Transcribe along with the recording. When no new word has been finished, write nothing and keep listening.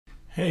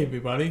Hey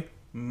everybody,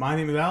 my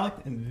name is Alec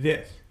and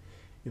this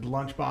is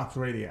Lunchbox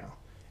Radio.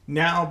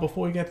 Now,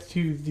 before we get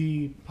to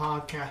the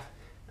podcast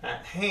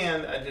at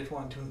hand, I just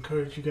want to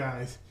encourage you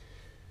guys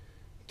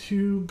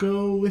to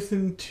go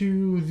listen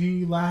to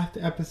the last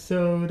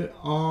episode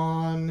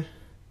on,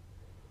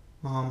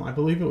 I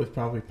believe it was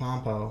probably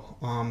Pompo,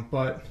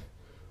 but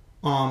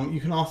you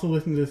can also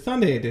listen to the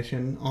Sunday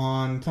edition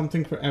on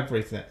Something for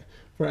Everything.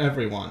 For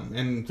everyone,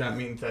 and that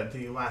means that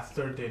the last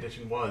Thursday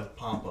edition was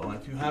Pompo. And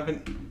if you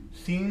haven't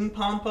seen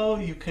Pompo,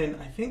 you can,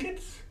 I think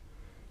it's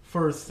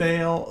for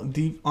sale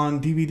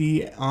on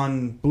DVD,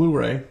 on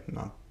Blu-ray,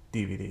 not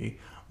DVD,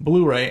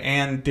 Blu-ray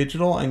and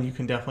digital, and you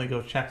can definitely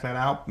go check that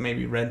out,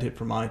 maybe rent it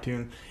from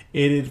iTunes.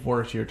 It is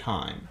worth your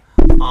time.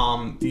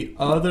 The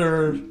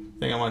other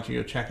thing I want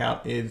you to check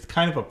out is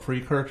kind of a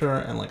precursor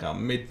and like a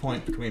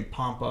midpoint between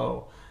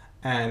Pompo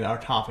and our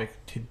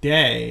topic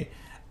today,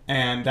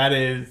 and that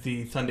is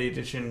the Sunday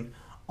edition,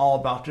 all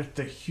about just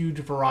the huge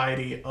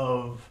variety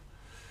of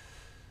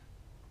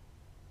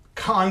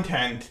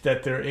content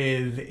that there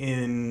is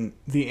in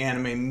the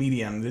anime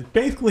medium. There's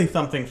basically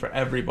something for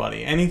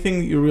everybody. Anything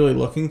that you're really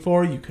looking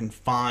for, you can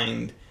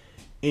find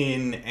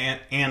in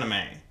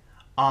anime.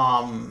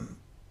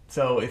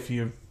 So if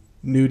you're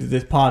new to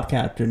this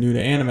podcast or new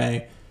to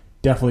anime,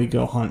 definitely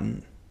go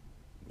hunting.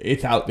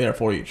 It's out there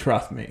for you,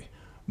 trust me.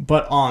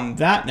 But on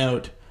that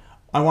note,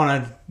 I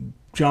want to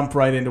jump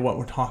right into what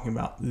we're talking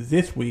about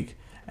this week,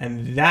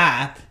 and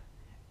that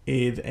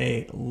is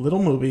a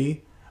little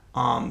movie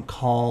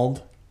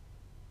called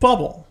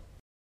Bubble.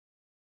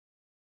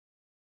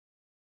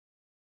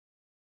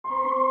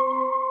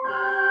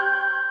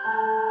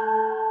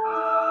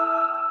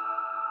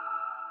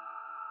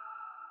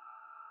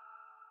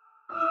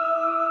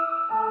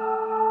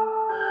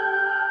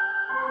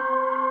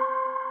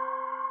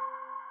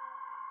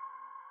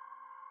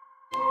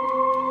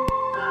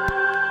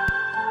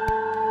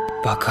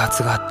爆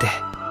発があって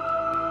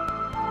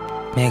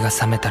目が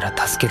覚めた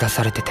ら助け出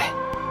されてて、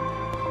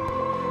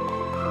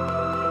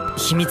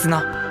秘密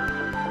な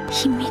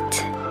秘密、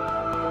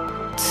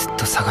ずっ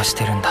と探し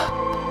てるんだ。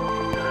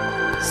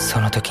そ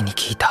の時に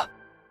聞いた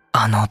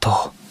あの音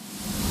を。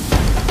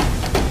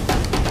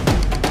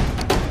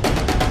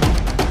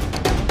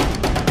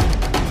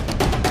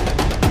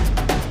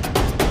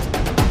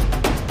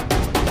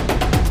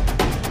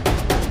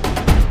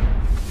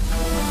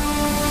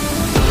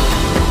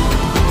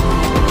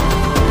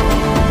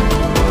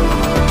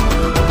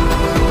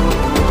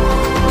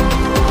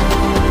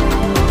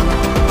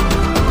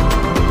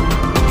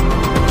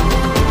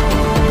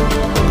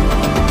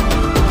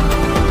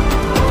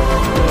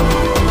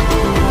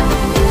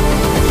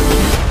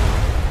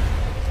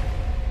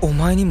お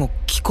前にも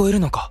聞こえる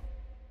のか？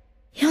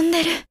呼ん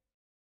でる。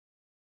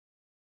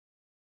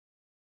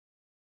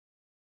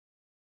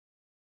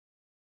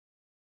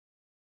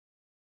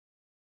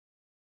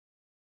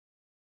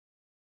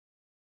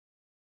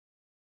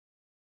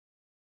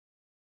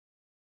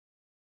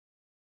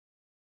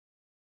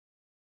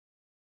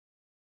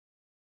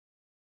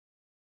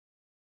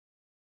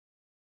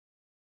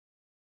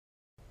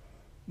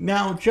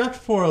Now, just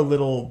for a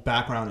little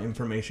background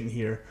information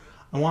here,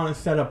 I want to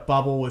set up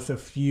Bubble with a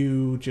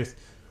few just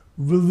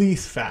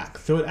release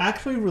facts. So it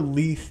actually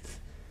released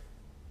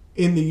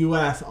in the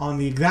US on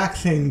the exact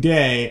same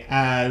day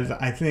as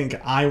I think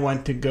I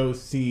went to go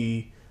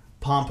see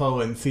Pompo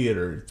in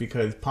theaters,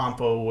 because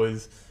Pompo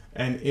was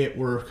and it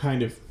were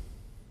kind of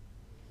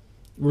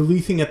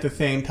releasing at the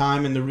same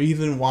time. And the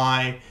reason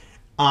why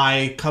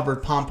I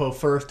covered Pompo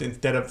first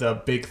instead of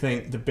the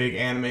big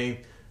anime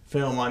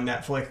film on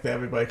Netflix that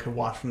everybody could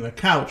watch from the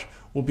couch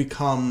will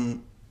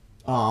become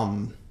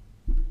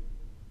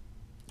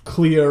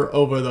clear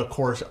over the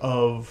course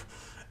of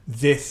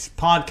this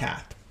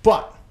podcast.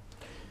 But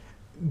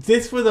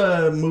this was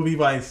a movie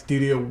by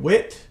Studio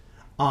Wit.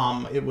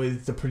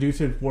 The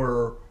producers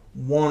were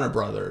Warner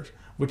Brothers,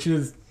 which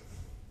is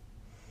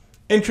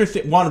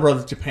interesting. Warner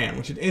Brothers Japan,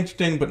 which is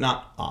interesting but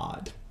not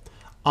odd.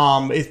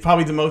 It's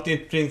probably the most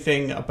interesting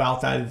thing about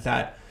that is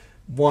that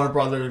Warner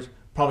Brothers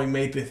probably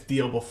made this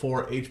deal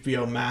before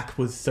HBO Max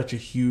was such a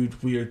huge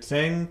weird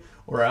thing,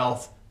 or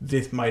else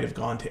this might have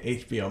gone to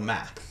HBO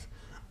Max.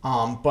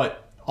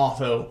 But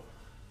also,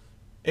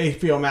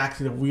 HBO Max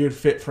is a weird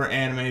fit for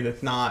anime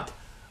that's not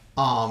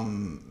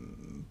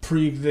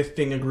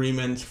pre-existing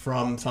agreements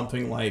from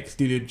something like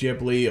Studio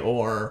Ghibli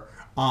or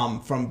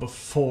from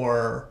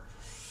before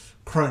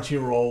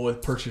Crunchyroll was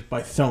purchased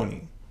by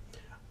Sony.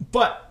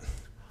 But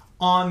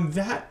on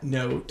that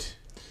note,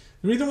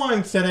 the reason why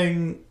I'm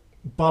setting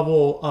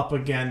Bubble up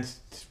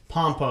against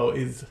Pompo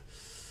is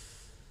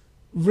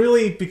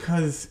really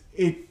because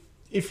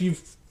if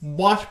you've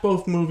watched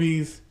both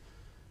movies,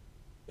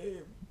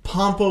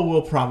 Pompo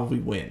will probably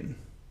win,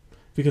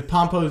 because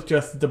Pompo is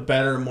just the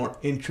better, more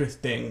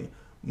interesting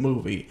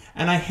movie.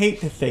 And I hate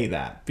to say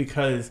that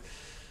because,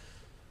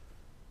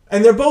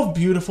 and they're both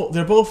beautiful.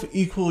 They're both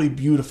equally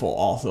beautiful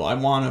also. I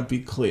want to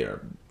be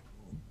clear.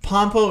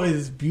 Pompo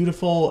is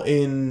beautiful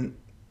in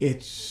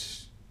its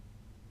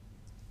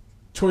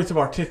choice of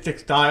artistic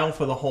style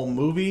for the whole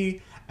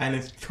movie, and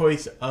its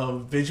choice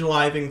of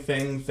visualizing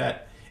things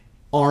that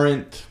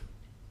aren't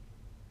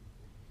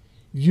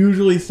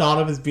usually thought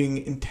of as being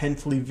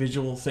intensely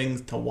visual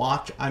things to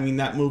watch. I mean,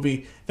 that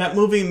movie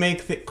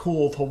makes it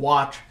cool to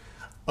watch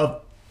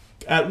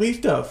at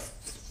least a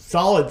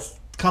solid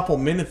couple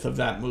minutes of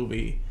that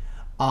movie.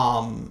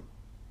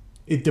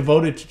 It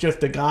devoted to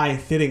just a guy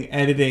sitting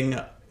editing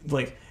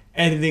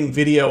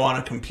video on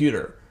a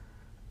computer.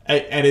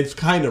 And it's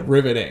kind of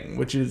riveting,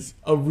 which is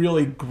a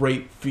really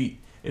great feat.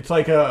 It's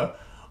like a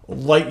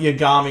Light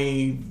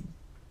Yagami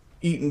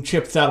eating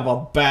chips out of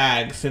a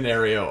bag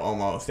scenario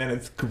almost, and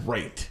it's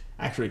great.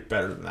 Actually, it's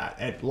better than that.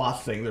 And lots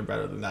of things are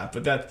better than that,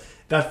 but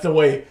that's the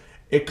way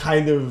it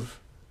kind of...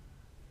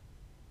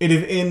 It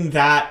is in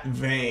that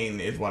vein,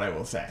 is what I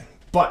will say.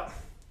 But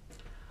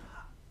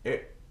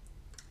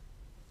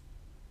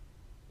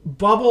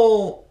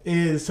Bubble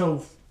is...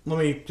 So, let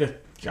me just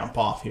jump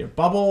off here.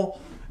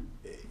 Bubble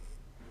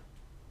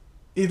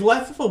is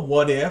less of a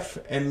what if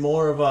and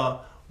more of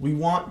a we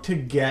want to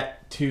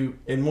get to,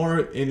 and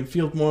it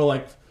feels more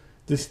like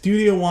the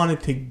studio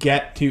wanted to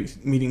get to,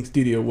 meeting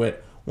Studio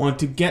Wit, wanted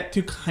to get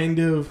to kind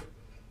of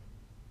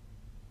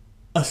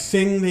a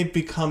thing they've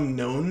become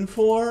known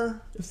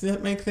for, if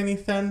that makes any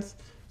sense.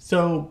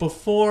 So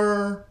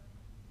before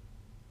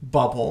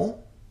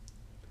Bubble,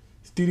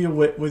 Studio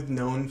Wit was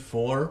known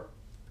for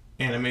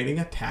animating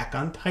Attack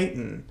on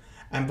Titan.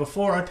 And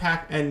before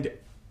Attack, and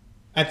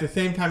at the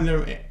same time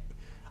they're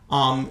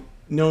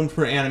known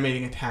for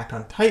animating Attack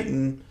on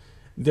Titan,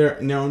 they're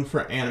known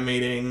for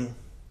animating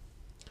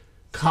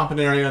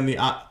Kabaneri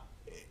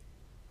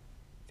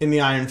in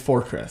the Iron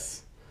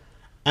Fortress.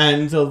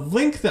 And the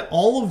link that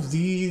all of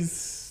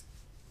these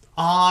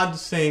odd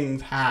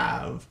things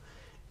have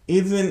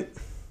isn't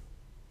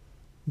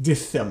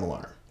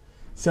dissimilar.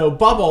 So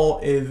Bubble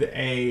is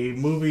a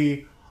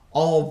movie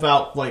all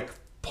about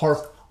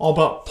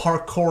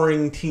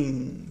parkouring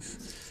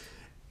teens.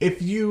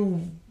 If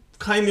you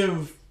kind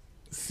of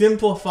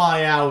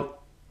simplify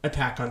out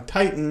Attack on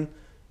Titan,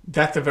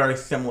 that's a very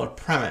similar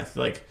premise.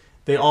 Like,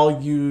 they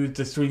all use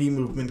the 3D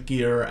movement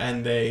gear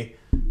and they,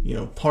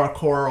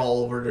 parkour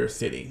all over their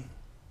city.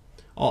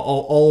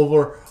 All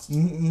over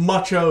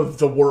much of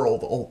the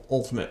world,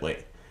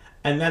 ultimately.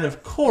 And then,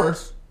 of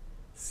course,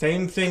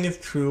 same thing is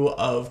true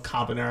of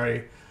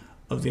Kabaneri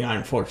of the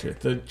Iron Fortress.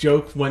 The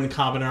joke when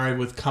Kabaneri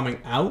was coming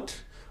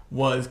out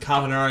was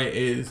Kabaneri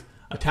is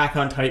Attack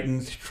on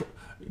Titans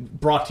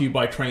brought to you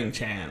by Train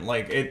Chan.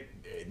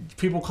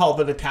 People called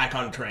it Attack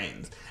on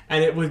Trains.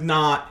 And it was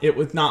not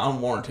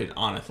unwarranted,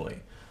 honestly.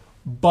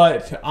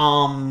 But,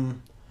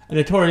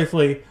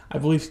 notoriously, I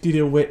believe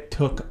Studio Wit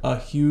took a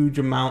huge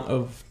amount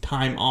of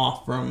time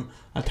off from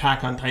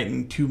Attack on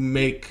Titan to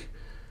make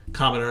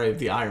Kabaneri of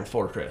the Iron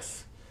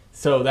Fortress.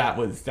 So that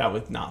was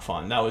not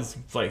fun. That was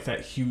like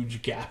that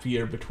huge gap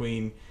year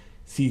between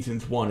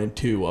seasons 1 and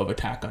 2 of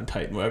Attack on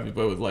Titan, where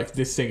everybody was like,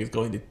 this thing is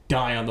going to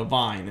die on the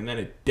vine, and then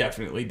it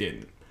definitely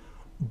didn't.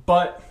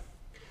 But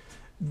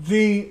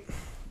the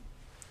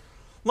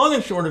long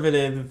and short of it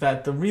is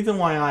that the reason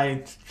why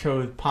I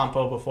chose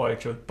Pompo before I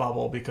chose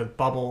Bubble, because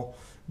Bubble,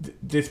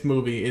 this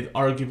movie, is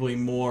arguably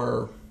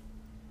more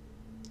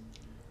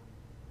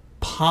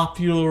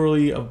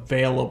popularly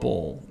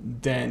available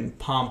than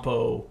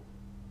Pompo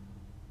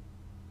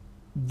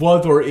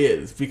was or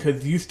is,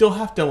 because you still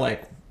have to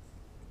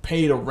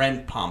pay to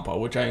rent Pompo,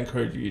 which I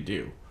encourage you to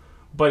do.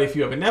 But if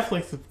you have a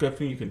Netflix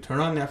subscription, you can turn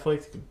on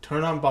Netflix, you can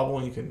turn on Bubble,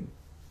 and you can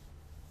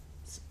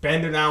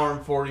spend an hour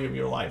and 40 of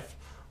your life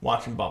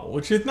watching Bubble,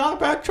 which is not a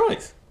bad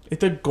choice.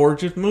 It's a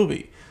gorgeous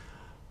movie.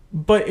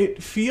 But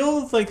it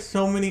feels like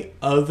so many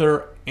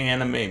other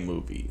anime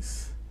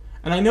movies.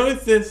 And I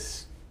noticed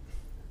this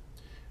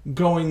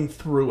going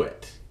through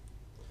it.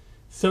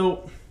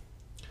 So,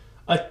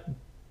 a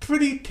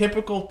pretty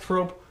typical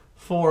trope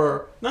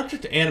for not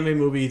just anime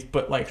movies,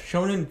 but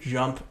Shonen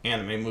Jump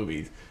anime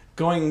movies,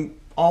 going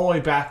all the way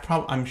back,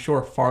 I'm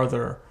sure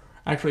farther,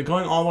 actually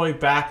going all the way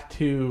back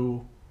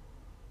to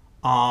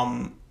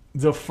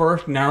the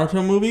first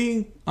Naruto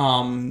movie,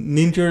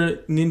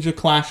 Ninja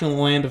Clash in the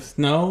Land of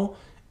Snow,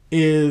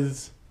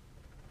 is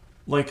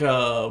like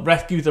a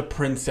Rescue the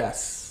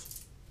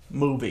Princess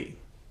movie.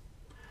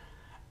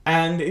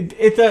 And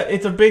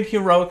it's a big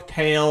heroic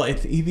tale.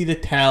 It's easy to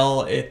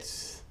tell.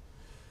 It's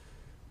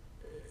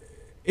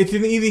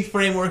an easy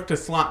framework to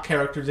slot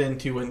characters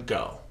into and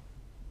go.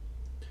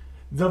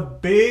 The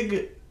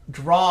big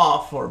draw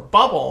for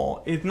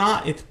Bubble is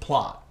not its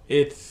plot.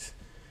 It's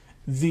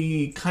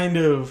the kind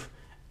of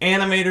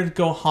animators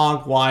go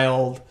hog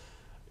wild,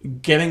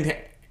 getting to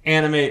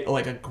animate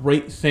a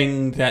great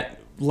thing that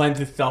lends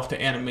itself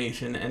to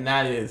animation, and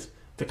that is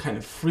the kind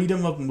of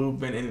freedom of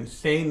movement and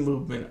insane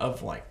movement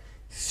of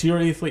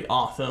seriously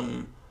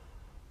awesome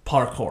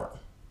parkour.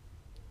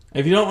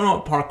 If you don't know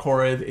what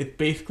parkour is, it's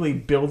basically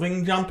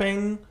building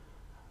jumping,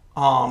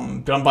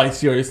 done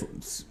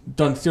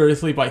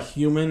seriously by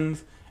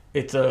humans.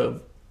 It's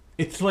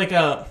like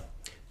a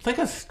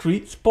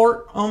street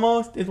sport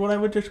almost, is what I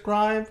would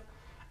describe.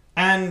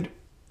 And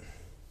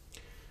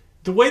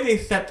the way they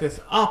set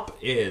this up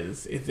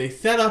is they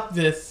set up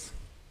this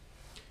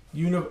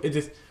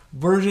this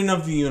version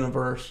of the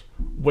universe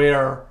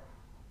where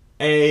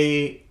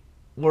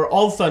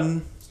all of a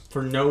sudden,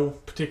 for no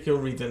particular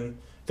reason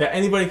that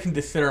anybody can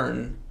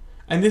discern,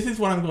 and this is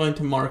what I'm going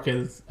to mark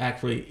as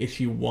actually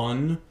issue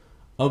 1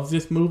 of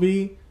this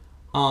movie,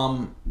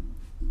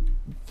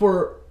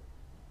 for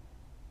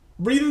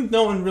reasons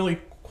no one really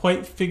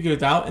quite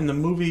figures out, and the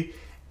movie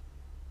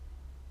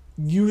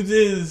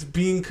uses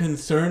being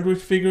concerned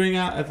with figuring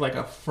out as like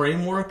a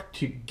framework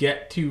to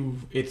get to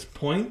its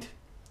point.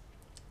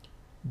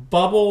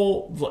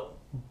 Bubbles,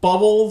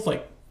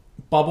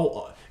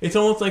 it's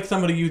almost like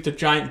somebody used a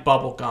giant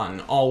bubble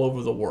gun all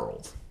over the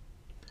world.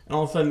 And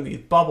all of a sudden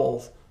these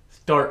bubbles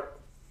start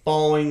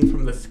falling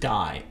from the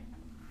sky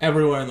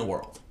everywhere in the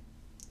world.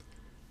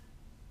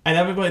 And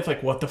everybody's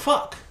like, what the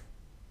fuck?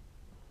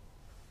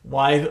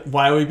 Why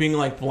are we being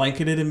like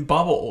blanketed in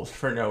bubbles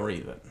for no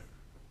reason?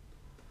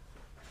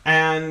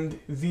 And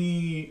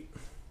the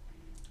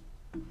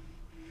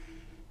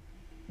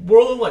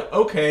world is like,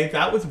 okay,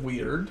 that was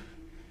weird.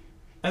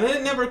 And then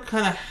it never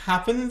kind of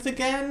happens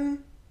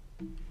again.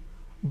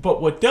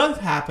 But what does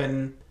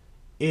happen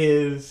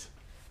is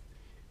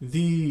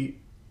the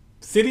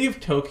city of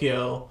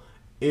Tokyo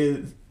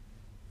is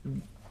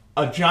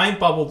a giant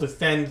bubble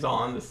descends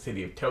on the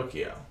city of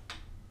Tokyo.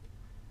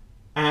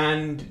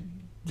 And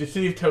the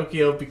city of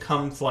Tokyo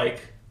becomes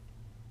like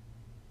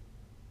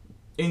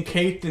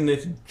encased in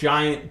this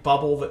giant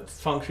bubble that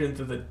functions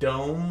as a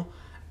dome,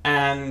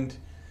 and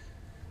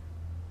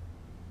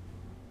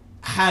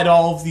had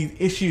all of these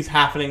issues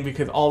happening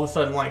because all of a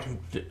sudden like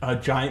a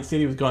giant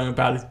city was going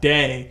about its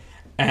day,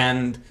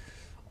 and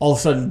all of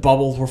a sudden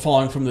bubbles were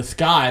falling from the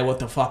sky. What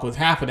the fuck was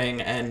happening?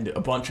 And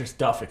a bunch of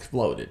stuff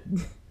exploded,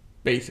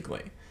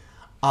 basically.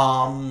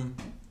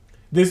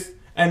 This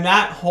and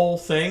that whole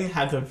thing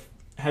had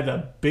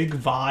a big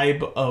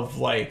vibe of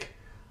like,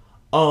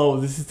 oh,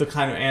 this is the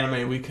kind of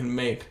anime we can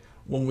make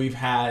when we've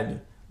had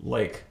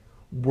like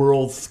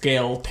world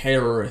scale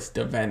terrorist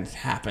events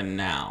happen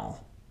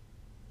now.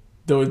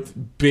 Those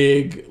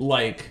big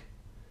like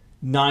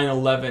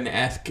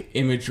 9/11-esque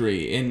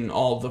imagery in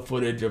all the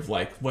footage of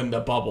like when the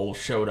bubble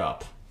showed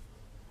up,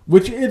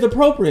 which is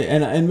appropriate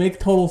and makes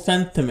total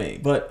sense to me.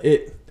 But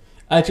it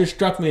just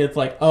struck me as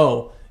like,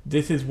 oh,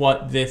 this is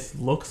what this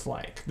looks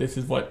like. This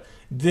is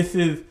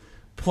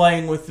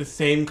playing with the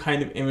same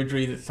kind of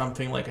imagery that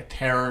something like a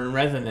Terror in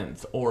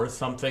Resonance or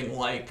something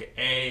like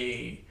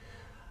a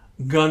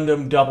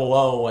Gundam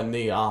 00 and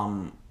the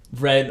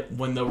red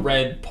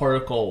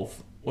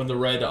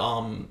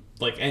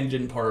like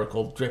engine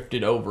particles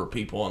drifted over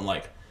people and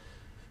like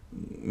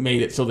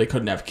made it so they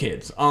couldn't have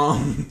kids.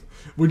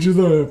 Which is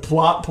a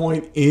plot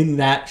point in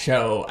that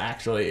show,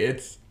 actually.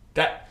 It's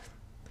that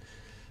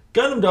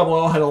Gundam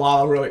 00 had a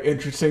lot of really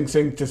interesting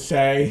things to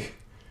say.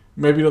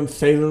 Maybe don't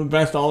say them the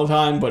best all the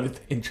time, but it's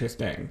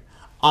interesting.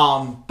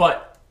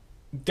 But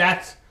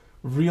that's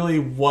really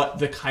what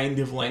the kind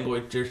of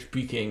language they're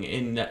speaking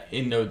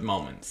in those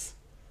moments.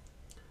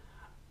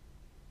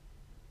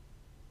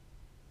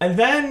 And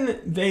then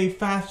they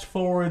fast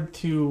forward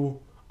to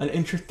an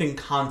interesting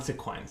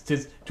consequence,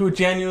 to a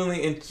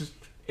genuinely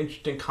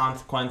interesting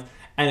consequence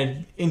and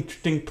an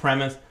interesting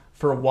premise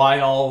for why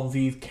all of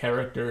these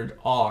characters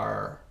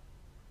are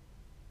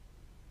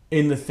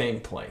in the same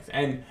place,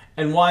 and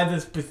why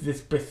this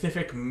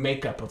specific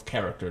makeup of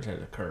characters has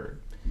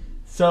occurred.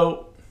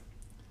 So,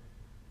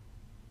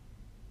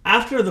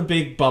 after the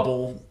big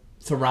bubble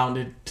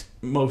surrounded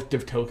most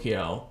of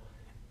Tokyo,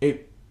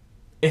 it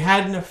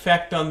had an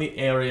effect on the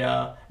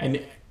area,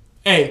 and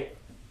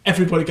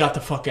everybody got the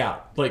fuck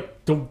out.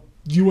 Like, the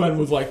UN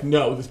was like,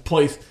 no, this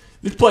place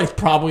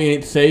probably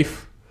ain't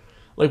safe.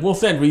 Like, we'll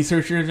send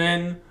researchers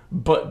in,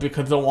 but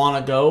because they'll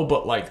want to go,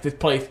 but like, this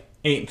place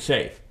ain't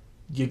safe.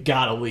 You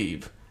gotta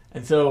leave.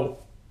 And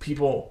so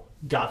people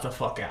got the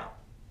fuck out.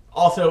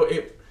 Also,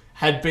 it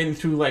had been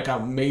through like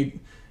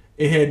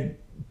it had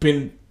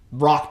been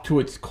rocked to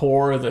its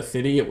core of the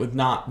city. It was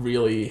not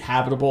really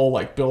habitable.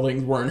 Like,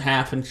 buildings were in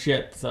half and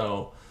shit.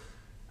 So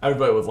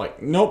everybody was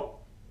like,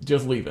 nope,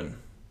 just leaving.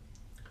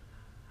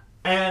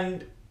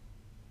 And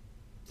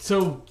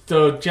so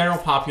the general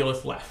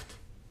populace left.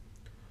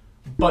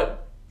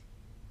 But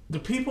the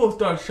people who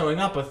started showing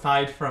up,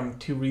 aside from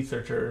 2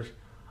 researchers,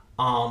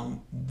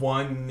 one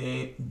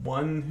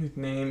whose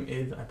name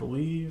is, I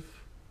believe,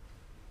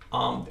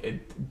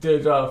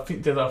 there's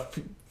a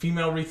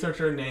female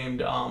researcher named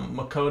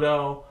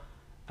Makoto,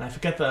 and I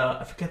forget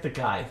the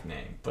guy's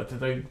name, but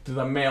there's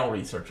a male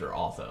researcher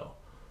also.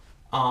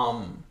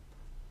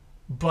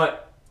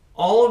 But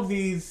all of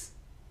these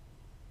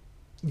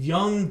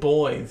young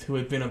boys who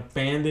had been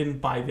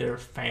abandoned by their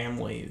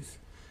families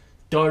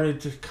started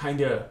just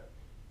kind of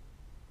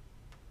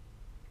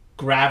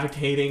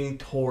gravitating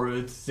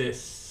towards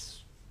this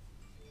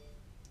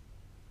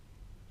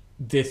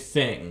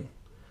thing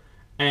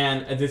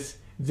and this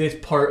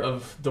part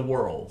of the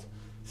world.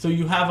 So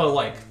you have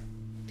a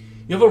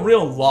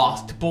real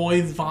Lost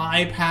Boys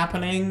vibe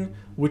happening,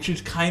 which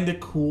is kind of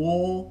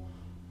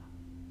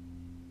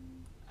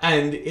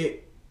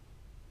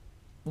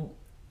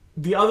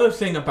the other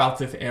thing about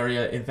this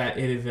area is that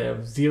it is a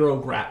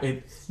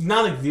it's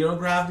not a zero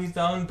gravity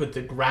zone, but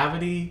the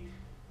gravity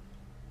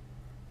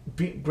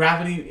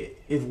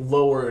is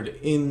lowered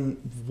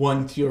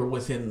once you're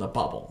within the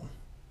bubble.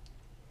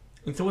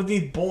 And so what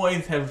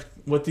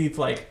these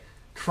like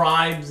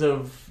tribes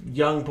of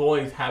young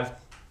boys have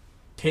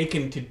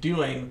taken to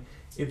doing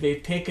is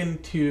they've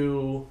taken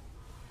to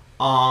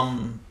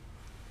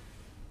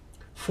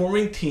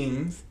forming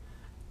teams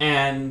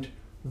and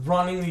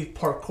running these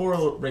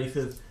parkour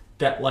races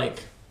that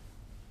like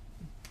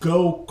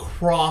go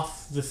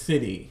across the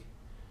city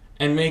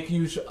and make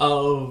use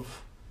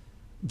of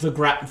the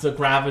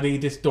gravity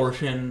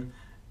distortion,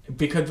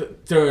 because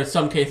there are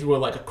some cases where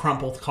like a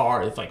crumpled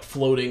car is like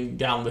floating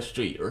down the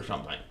street or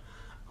something.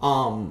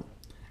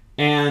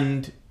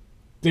 And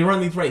they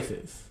run these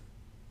races.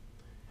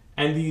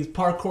 And these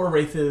parkour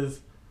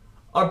races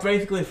are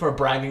basically for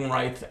bragging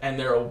rights, and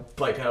they're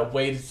like a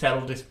way to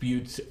settle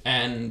disputes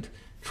and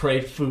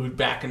trade food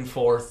back and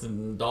forth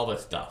and all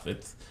this stuff.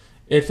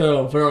 It's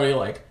a very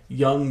like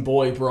young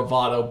boy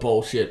bravado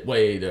bullshit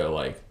way to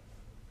like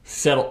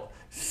settle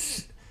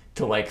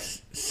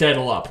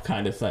up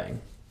kind of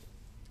thing.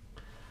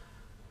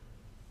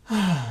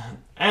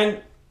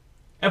 And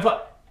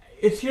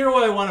it's here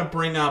where I want to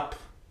bring up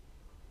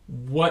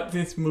what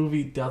this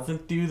movie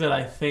doesn't do that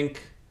I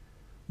think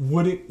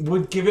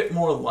would give it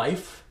more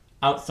life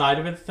outside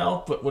of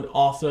itself, but would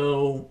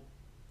also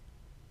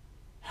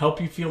help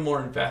you feel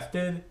more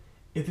invested.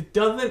 Is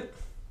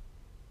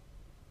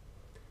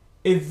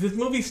this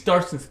movie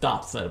starts and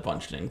stops at a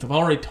bunch of things. I've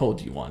already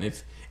told you one.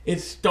 It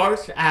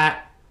starts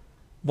at,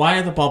 why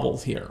are the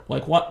bubbles here?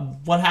 Like what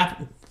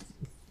happened?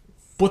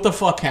 What the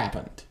fuck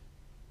happened?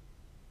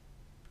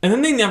 And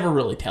then they never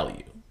really tell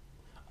you.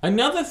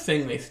 Another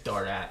thing they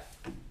start at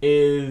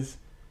is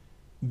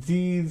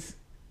these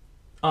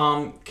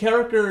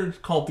characters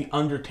called the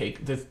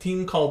Undertaker. This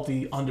team called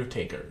the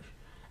Undertakers,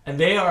 and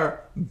they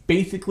are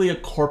basically a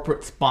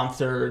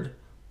corporate-sponsored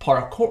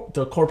parkour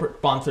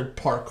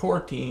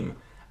team.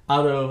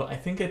 Out of, I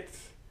think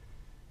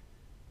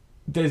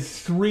there's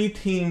 3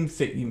 teams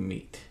that you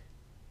meet,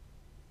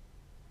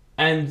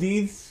 and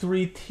these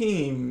 3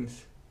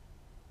 teams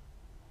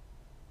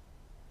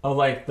are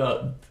like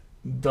the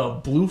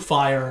Blue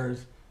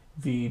Fires,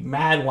 the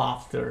Mad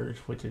Lobsters,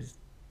 which is...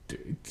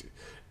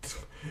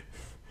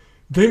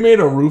 They made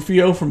a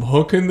Rufio from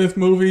Hook in this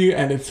movie,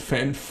 and it's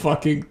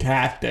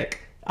fan-fucking-tastic.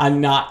 I'm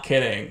not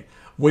kidding.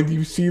 When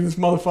you see this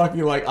motherfucker,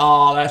 you're like,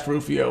 oh, that's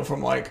Rufio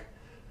from, like,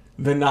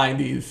 the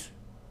 90s.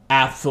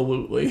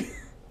 Absolutely.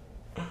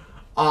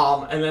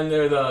 And then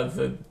there are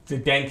the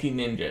Danky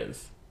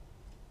Ninjas.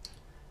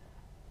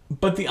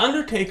 But the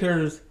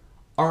Undertakers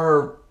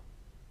are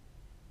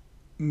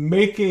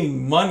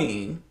making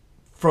money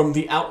from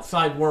the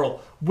outside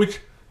world,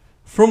 which,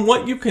 from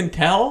what you can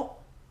tell,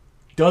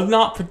 does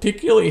not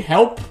particularly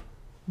help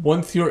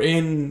once you're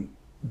in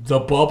the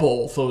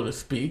bubble, so to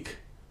speak,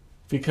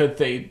 because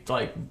they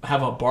like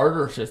have a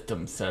barter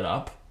system set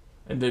up,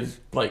 and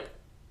there's like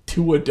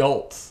 2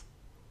 adults,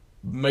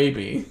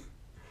 maybe.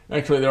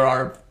 Actually, there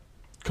are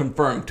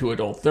confirmed 2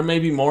 adults. There may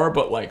be more,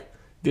 but like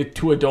the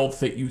 2 adults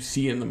that you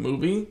see in the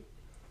movie,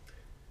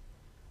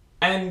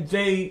 and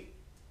they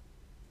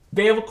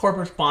have a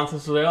corporate sponsor,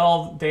 so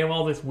they have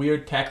all this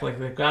weird tech. Like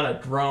they've got a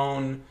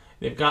drone,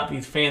 they've got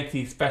these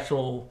fancy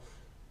special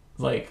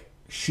like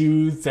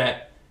shoes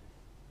that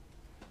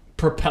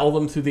propel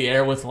them through the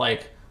air with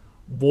like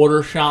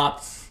water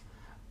shots,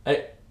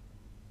 and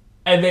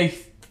they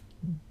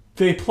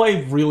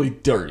play really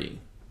dirty,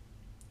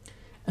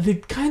 and they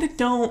kind of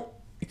don't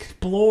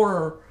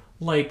explore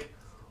like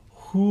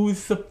who's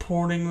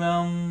supporting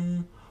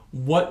them,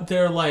 what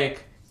their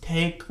like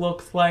take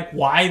looks like,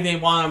 why they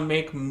want to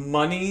make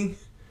money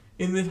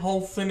in this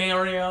whole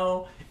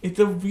scenario. It's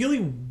a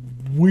really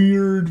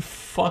weird,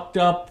 fucked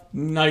up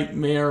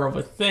nightmare of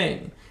a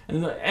thing.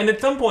 And at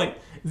some point,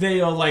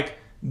 they are like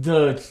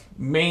the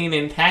main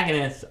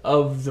antagonists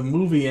of the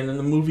movie, and then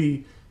the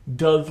movie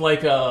does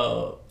like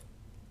a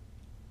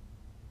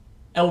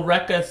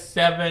Eureka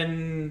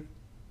 7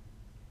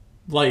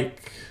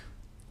 like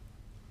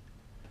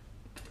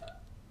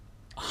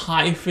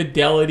high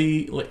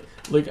fidelity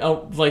like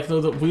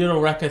those weird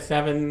Eureka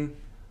 7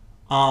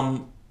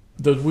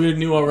 those weird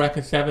new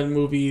Eureka 7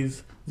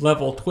 movies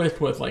level twist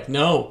where it's like,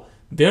 no,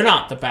 they're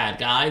not the bad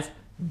guys.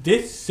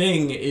 This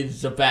thing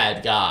is the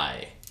bad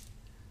guy.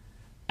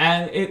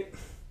 And it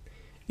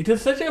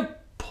does such a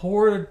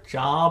poor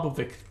job of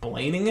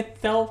explaining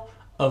itself,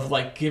 of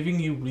like giving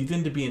you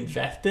reason to be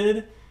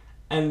invested,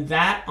 and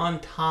that on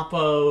top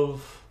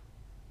of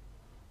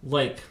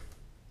like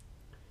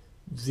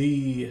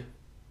the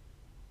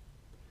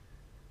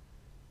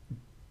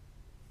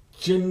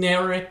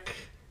generic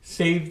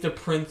save the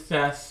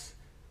princess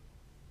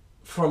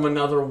from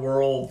another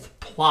world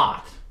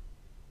plot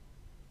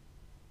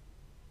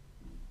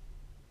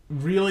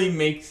really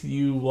makes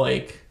you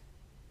like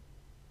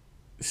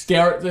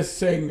stare at this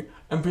thing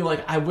and be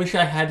like, I wish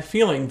I had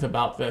feelings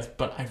about this,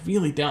 but I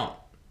really don't.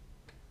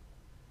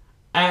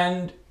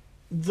 And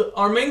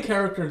our main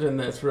characters in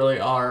this really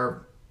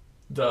are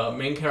the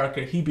main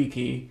character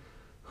Hibiki,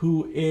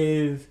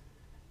 who's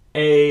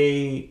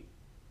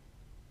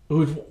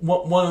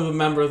one of the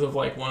members of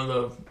like one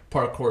of the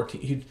parkour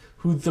team.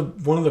 Who's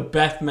one of the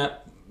best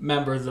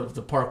members of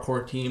the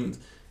parkour teams,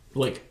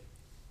 like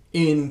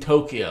in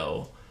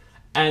Tokyo,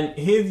 and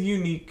the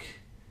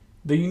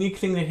unique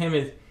thing to him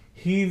is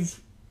he's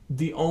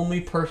the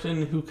only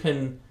person who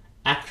can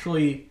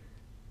actually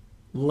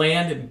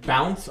land and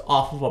bounce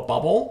off of a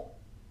bubble.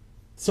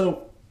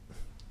 So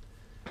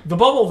the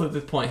bubbles at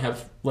this point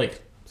have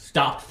like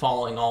stopped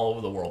falling all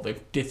over the world.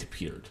 They've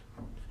disappeared.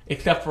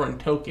 Except for in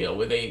Tokyo,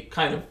 where they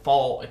kind of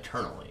fall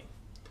eternally.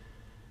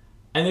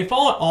 And they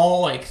fall at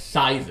all like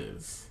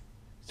sizes.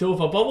 So if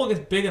a bubble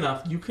gets big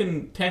enough, you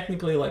can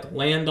technically like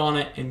land on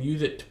it and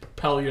use it to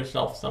propel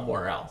yourself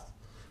somewhere else.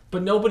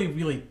 But nobody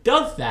really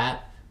does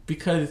that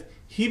because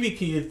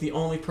Hibiki is the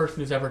only person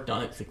who's ever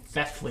done it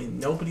successfully.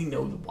 Nobody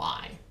knows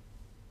why.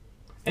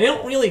 And they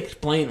don't really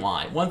explain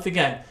why. Once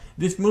again,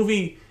 this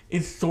movie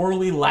is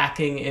sorely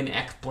lacking in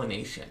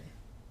explanation.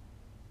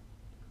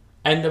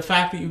 And the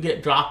fact that you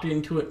get dropped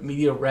into it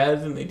media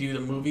res and they do the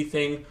movie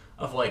thing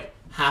of like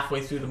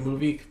halfway through the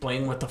movie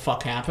explaining what the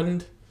fuck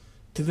happened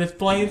to this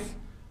place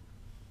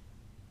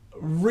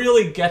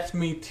really gets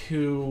me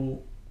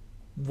to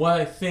what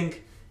I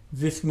think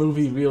this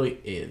movie really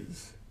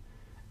is.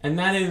 And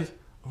that is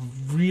a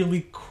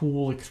really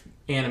cool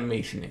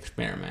animation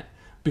experiment.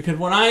 Because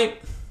when I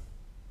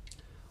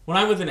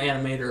was an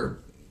animator,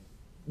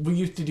 we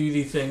used to do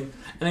these things,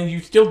 and then you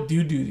still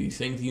do these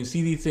things. You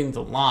see these things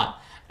a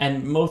lot.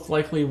 And most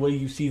likely where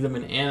you see them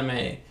in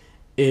anime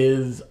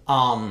is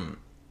anime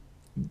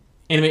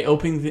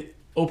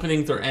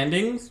openings or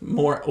endings,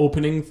 more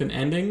openings than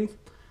endings.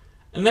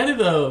 And that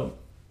is a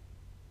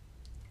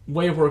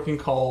way of working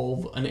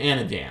called an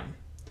anijam.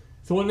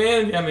 So what an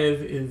anijam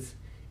is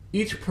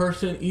each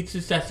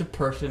successive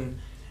person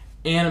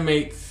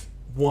animates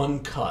one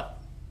cut.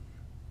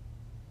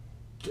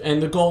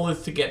 And the goal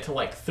is to get to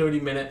like 30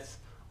 minutes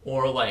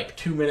or like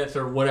 2 minutes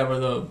or whatever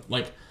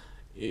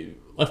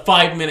a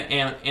 5-minute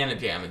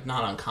anijam is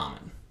not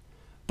uncommon.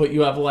 But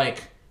you have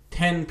like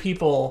 10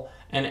 people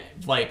and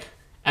like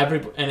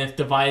and it's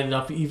divided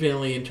up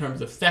evenly in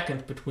terms of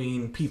seconds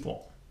between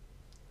people.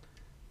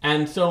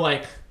 And so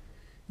like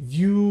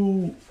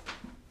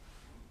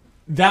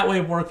that way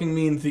of working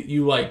means that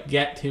you like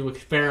get to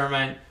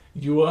experiment.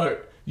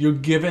 You're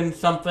given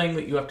something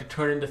that you have to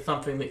turn into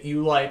something that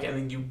you like, and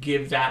then you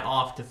give that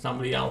off to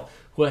somebody else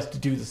who has to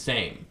do the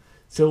same.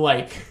 So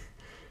like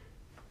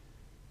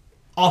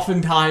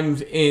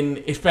oftentimes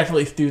in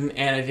especially student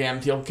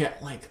anijams, you'll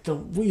get like the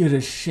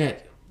weirdest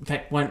shit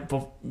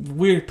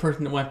weird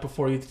person that went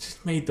before you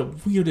just made the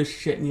weirdest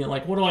shit, and you're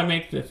like, what do I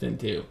make this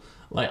into?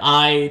 Like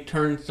I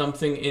turned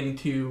something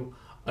into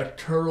a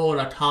turtle in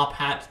a top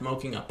hat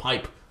smoking a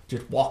pipe,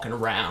 just walking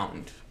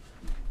around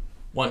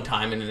one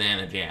time in an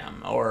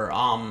anijam. Or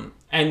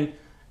and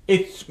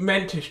it's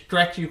meant to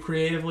stretch you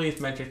creatively,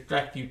 it's meant to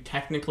stretch you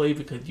technically,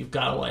 because you've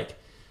got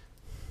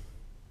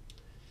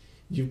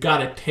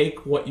to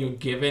take what you're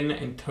given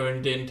and turn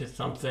it into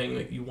something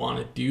that you want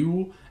to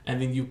do, and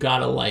then you've got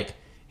to like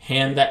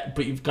hand that,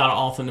 but you've got to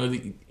also know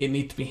that it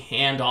needs to be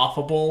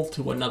hand-offable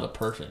to another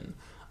person.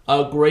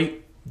 A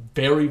great,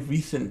 very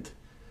recent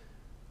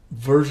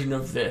version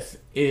of this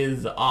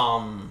is,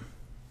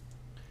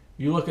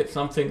 you look at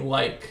something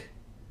like,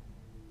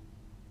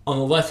 on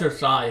the lesser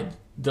side,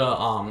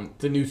 the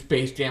new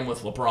Space Jam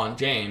with LeBron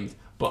James,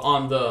 but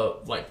on the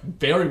like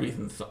very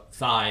recent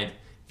side,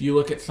 if you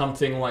look at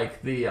something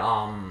like the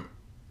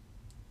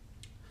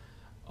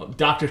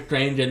Doctor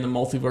Strange and the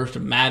Multiverse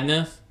of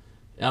Madness,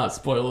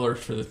 spoilers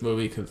for this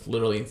movie because it's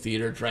literally in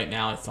theaters right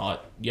now. I saw it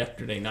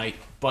yesterday night,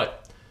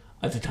 but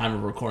at the time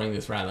of recording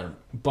this, rather.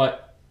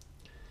 But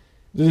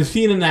there's a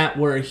scene in that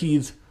where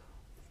he's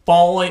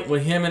falling, where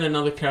him and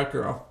another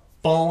character are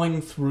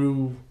falling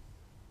through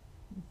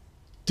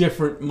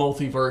different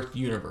multiverse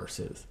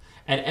universes.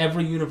 And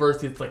every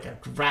universe is like a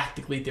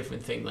drastically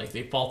different thing. Like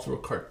they fall through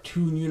a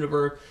cartoon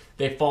universe,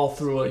 they fall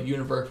through a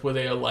universe where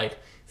they are like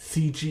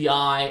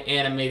CGI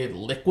animated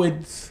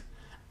liquids,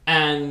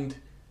 and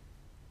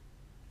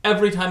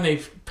every time they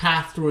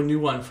pass through a new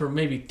one for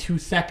maybe 2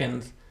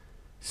 seconds,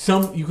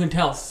 you can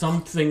tell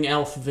something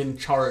else is in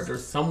charge, or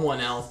someone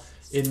else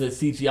in the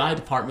CGI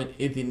department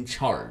is in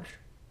charge.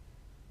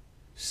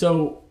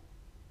 So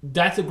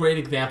that's a great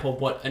example of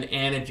what an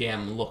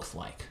anijam looks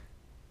like.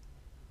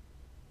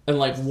 And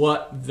like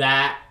what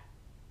that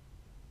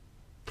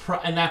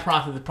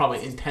process is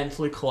probably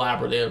intensely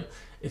collaborative.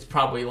 It's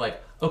probably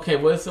like, okay,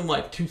 what are some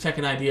like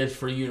 2-second ideas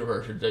for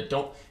universes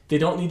that they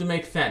don't need to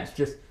make sense.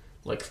 Just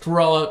like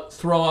throw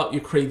out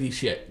your crazy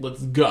shit.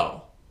 Let's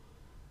go.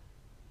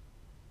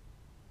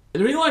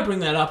 The reason why I bring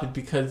that up is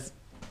because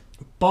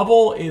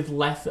Bubble is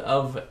less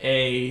of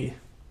a...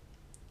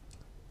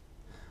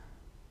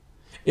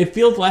 It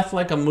feels less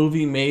like a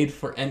movie made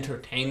for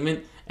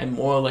entertainment and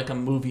more like a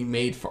movie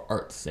made for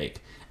art's sake.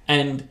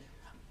 And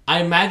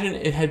I imagine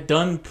it had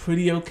done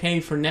pretty okay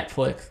for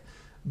Netflix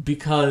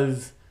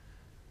because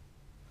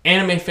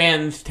anime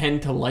fans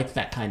tend to like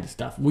that kind of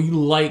stuff. We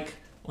like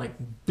like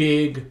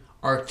big,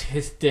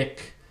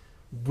 artistic,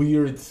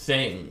 weird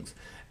things.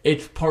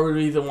 It's part of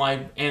the reason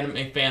why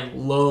anime fans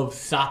love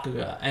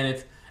Sakuga,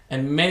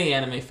 and many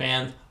anime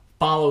fans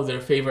follow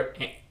their favorite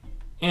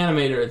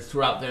animators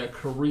throughout their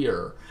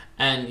career,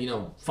 and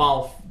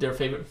follow their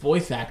favorite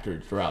voice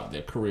actors throughout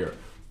their career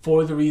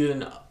for the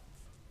reason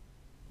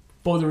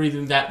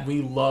that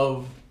we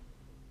love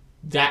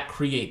that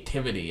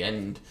creativity.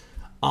 And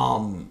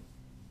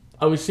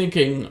I was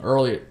thinking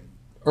earlier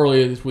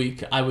this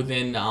week, I was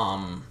in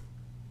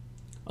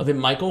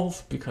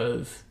Michael's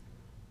because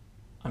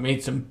I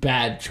made some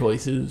bad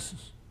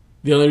choices.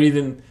 The only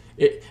reason,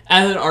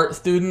 as an art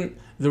student,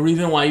 the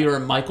reason why you're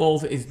in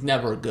Michael's is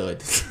never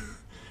good.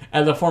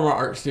 As a former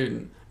art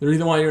student, the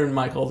reason why you're in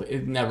Michael's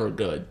is never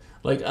good.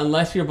 Like,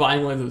 unless you're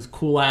buying one of those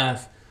cool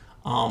ass,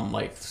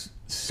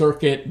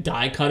 circuit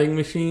die cutting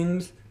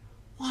machines,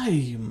 why are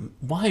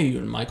you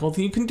in Michael's?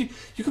 You can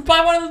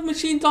buy one of those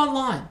machines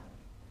online.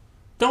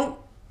 Don't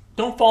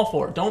fall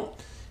for it.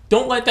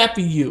 Don't let that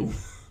be you,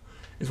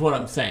 is what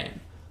I'm saying.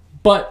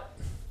 But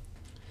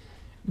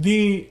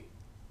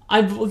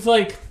I was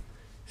like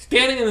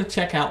standing in the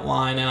checkout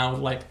line, and I was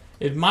like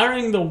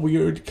admiring the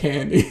weird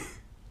candy.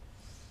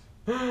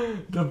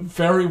 The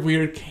very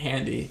weird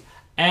candy.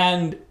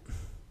 And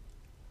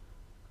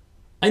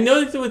I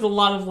noticed there was a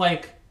lot of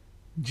like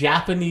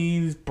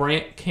Japanese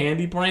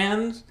candy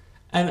brands,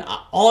 and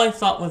all I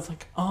thought was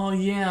like, oh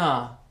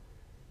yeah,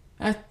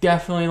 that's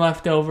definitely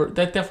left over.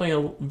 That's definitely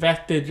a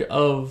vestige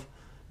of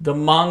the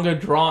manga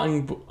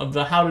drawing, of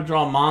the how to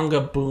draw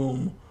manga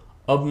boom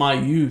of my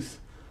youth,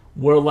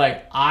 where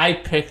like I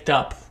picked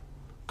up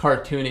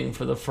cartooning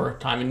for the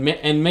first time,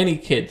 and many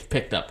kids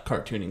picked up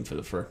cartooning for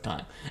the first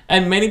time,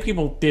 and many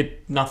people did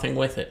nothing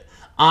with it.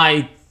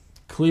 I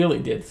clearly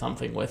did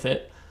something with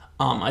it.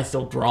 I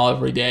still draw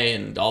every day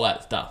and all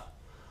that stuff,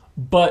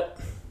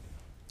 but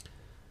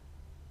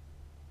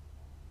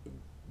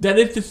that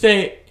is to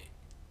say,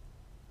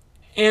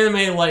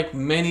 anime, like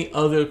many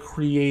other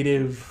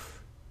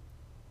creative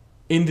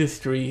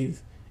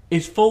industries,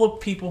 is full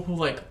of people who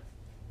like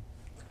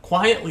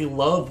quietly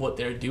love what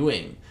they're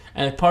doing.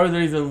 And part of the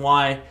reason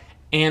why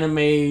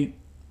anime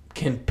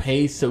can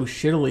pay so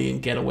shittily and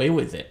get away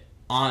with it,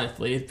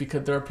 honestly, is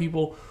because there are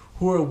people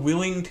who are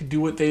willing to do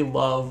what they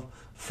love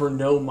for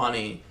no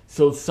money.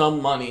 So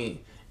some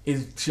money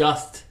is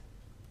just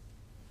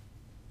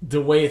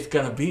the way it's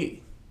going to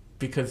be,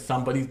 because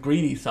somebody's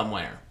greedy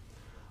somewhere.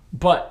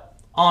 But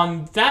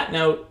on that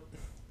note,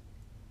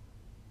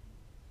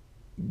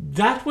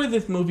 that's where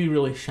this movie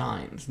really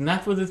shines. And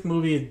that's where this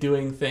movie is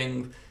doing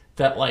things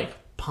that like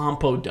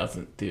Pompo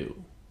doesn't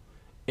do.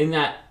 In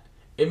that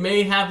it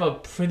may have a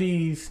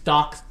pretty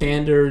stock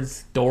standard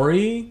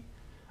story,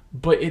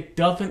 but it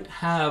doesn't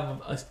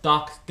have a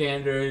stock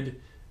standard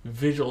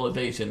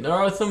visualization. There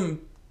are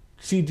some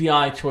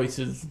CGI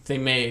choices they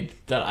made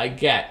that I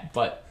get,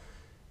 but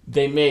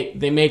they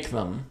make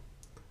them.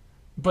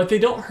 But they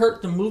don't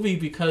hurt the movie,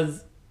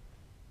 because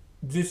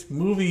this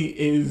movie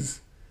is,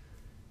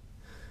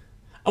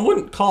 I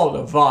wouldn't call it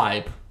a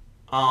vibe,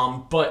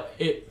 but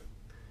it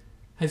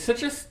has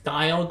such a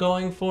style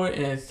going for it,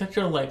 and it's such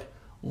a like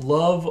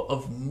love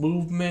of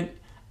movement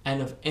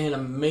and of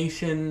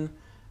animation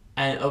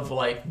and of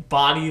like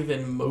bodies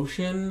in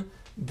motion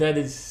that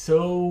is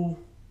so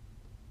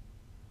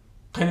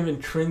kind of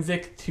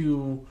intrinsic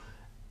to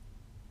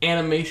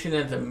animation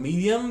as a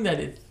medium that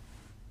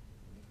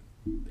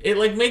it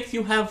like makes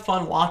you have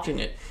fun watching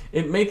it.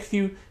 It makes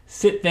you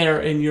sit there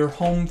in your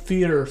home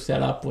theater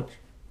setup, which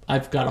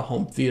I've got a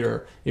home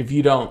theater. If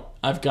you don't,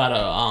 I've got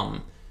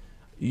a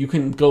you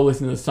can go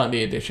listen to the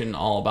Sunday edition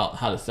all about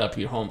how to set up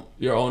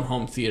your own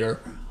home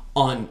theater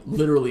on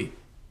literally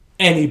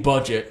any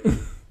budget.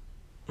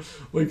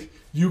 Like,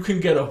 you can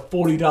get a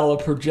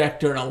 $40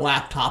 projector and a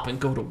laptop and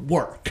go to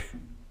work.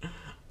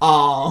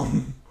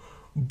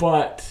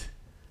 But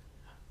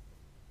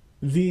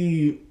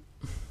the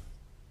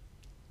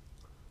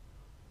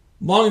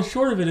long and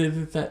short of it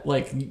is that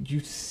like you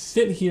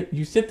sit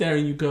there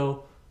and you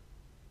go,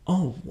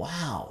 oh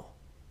wow,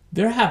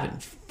 they're having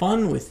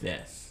fun with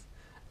this.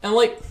 And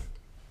like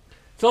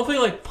something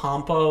like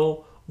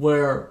Pompo,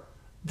 where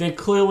they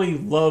clearly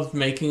love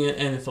making it,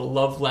 and it's a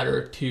love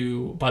letter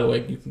to. By the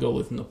way, you can go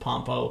listen to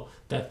Pompo.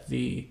 That's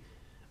the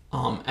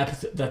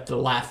episode. That's the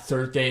last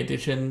Thursday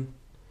edition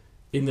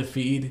in the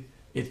feed.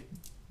 It's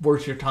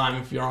worth your time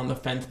if you're on the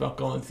fence about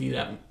going and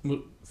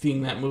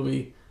seeing that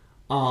movie.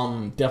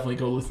 Definitely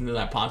go listen to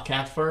that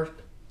podcast first.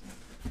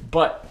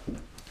 But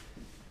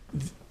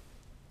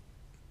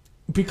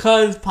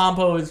because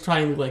Pompo is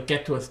trying to like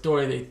get to a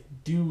story, they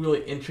do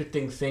really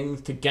interesting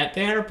things to get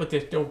there, but they're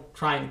still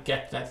trying to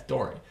get to that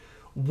story.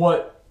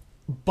 What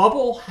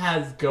Bubble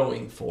has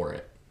going for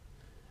it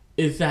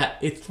is that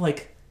it's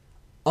like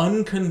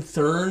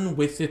unconcerned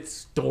with its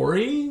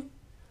story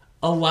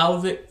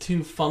allows it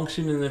to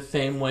function in the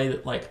same way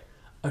that like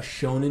a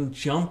Shonen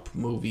Jump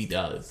movie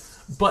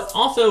does. But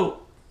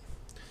also,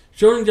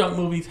 Shonen Jump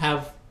movies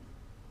have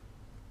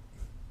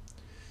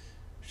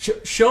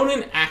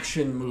Shonen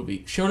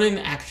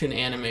action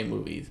anime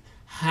movies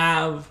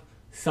have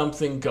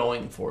something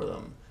going for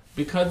them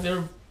because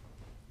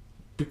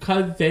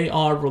they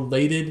are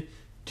related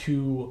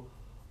to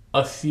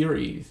a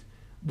series.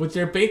 What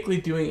they're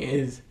basically doing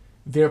is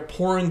they're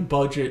pouring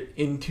budget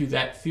into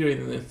that series,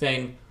 and they're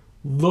saying,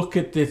 look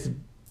at this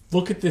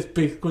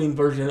big screen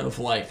version of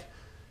like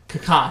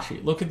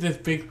Kakashi. Look at this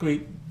big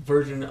screen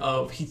version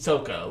of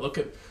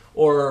Hisoka.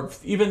 Or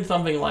even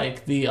something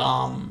like the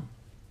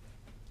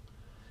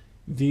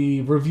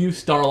Review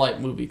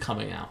Starlight movie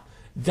coming out.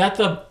 That's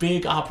a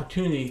big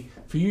opportunity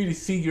for you to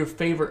see your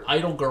favorite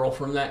idol girl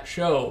from that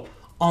show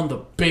on the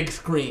big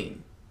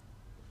screen.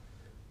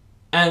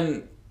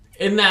 And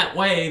in that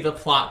way, the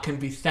plot can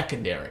be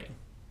secondary.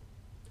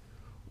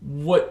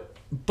 What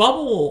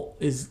Bubble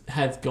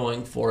has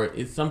going for it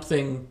is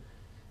something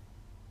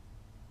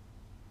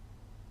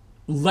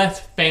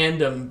less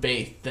fandom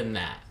based than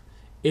that.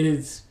 It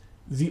is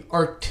the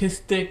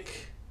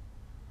artistic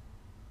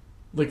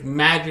like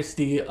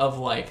majesty of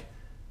like,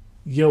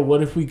 yo,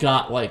 what if we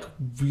got like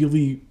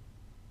really,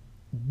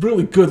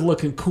 really good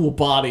looking cool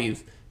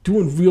bodies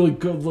doing really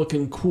good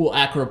looking cool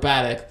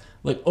acrobatics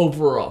like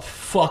over a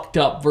fucked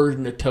up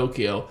version of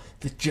Tokyo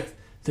that just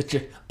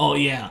oh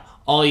yeah,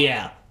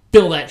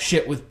 fill that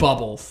shit with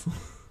bubbles.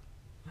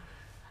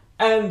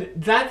 And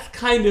that's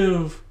kind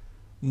of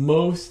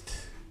most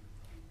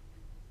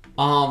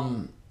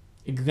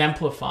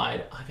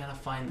exemplified, I gotta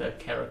find the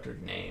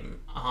character's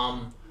name,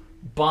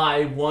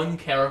 by one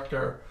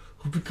character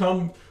who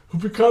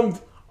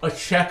becomes a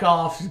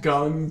Chekhov's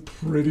gun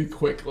pretty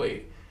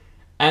quickly.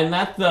 And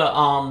that's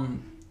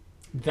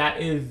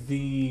that is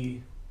the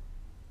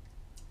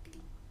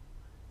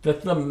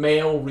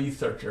male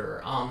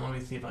researcher. Let me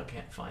see if I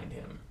can't find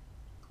him.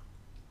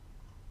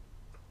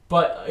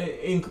 But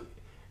in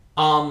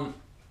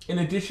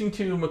addition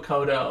to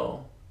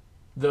Makoto,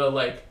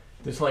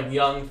 this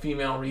young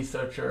female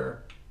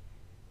researcher,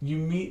 you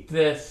meet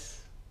this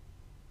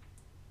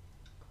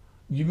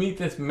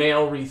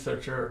male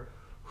researcher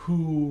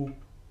who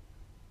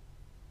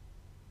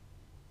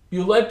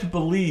you're led to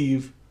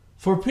believe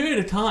for a period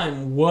of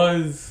time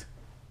was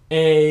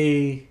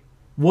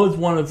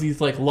one of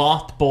these like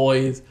lost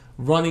boys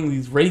running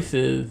these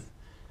races,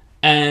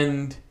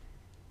 and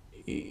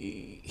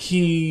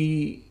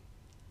he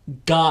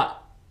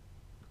got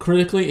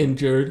critically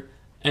injured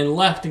and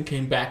left and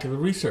came back as a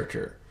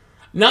researcher.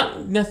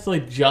 Not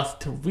necessarily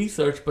just to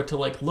research, but to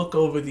like look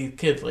over these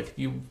kids. Like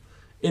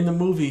in the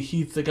movie,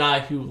 he's the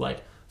guy who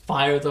like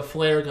fires a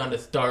flare gun to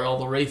start all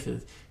the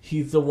races.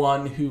 He's the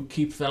one who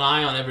keeps an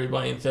eye on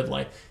everybody and says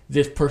like,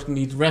 this person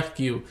needs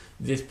rescue.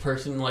 This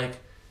person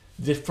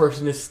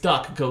is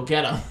stuck. Go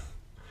get him.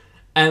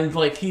 And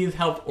like he's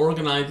helped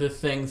organize this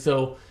thing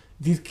so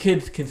these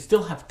kids can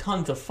still have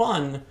tons of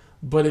fun,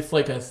 but it's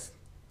like it's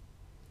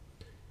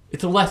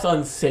a less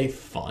unsafe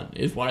fun,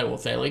 is what I will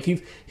say. Like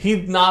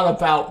he's not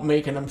about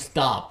making them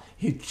stop.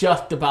 He's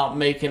just about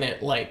making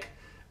it like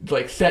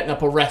setting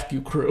up a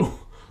rescue crew.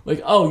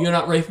 Like, oh, you're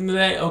not racing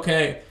today?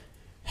 Okay,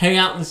 hang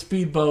out in the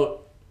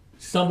speedboat.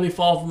 Somebody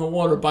falls in the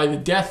water by the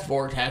death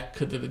vortex,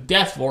 because of the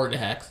death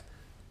vortex.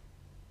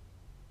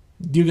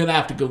 You're gonna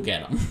have to go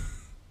get them.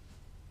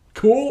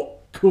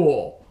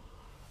 Cool.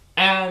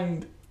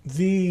 And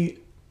the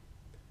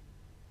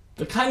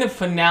kind of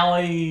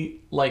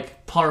finale,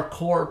 like,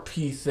 parkour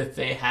piece that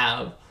they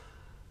have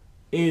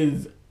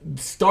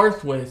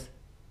starts with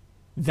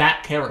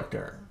that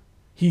character.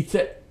 He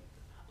said,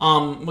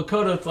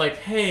 Makoto's like,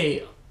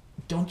 hey,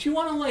 don't you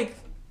want to, like,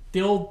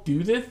 still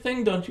do this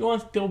thing? Don't you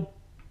want to still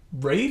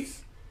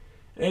race?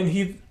 And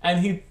he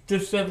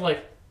just said,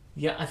 like,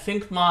 yeah, I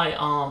think my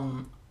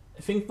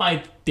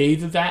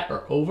days of that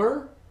are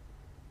over.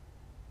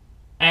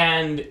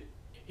 And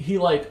he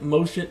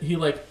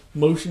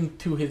motioned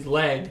to his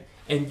leg,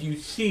 and you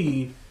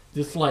see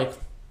this like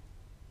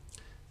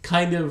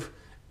kind of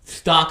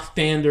stock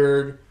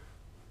standard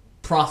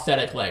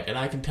prosthetic leg. And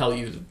I can tell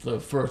you the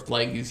first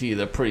leg you see is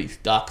a pretty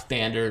stock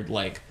standard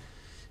like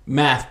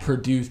mass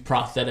produced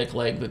prosthetic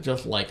leg that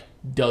just like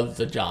does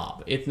the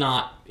job. It's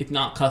not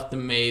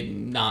custom made,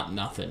 not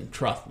nothing,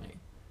 trust me.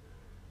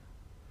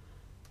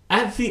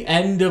 At the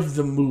end of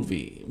the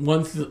movie,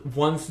 once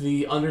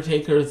the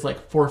Undertakers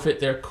like forfeit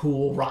their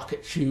cool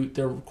rocket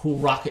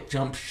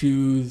jump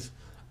shoes,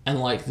 and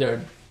like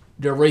they're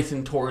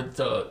racing towards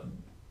the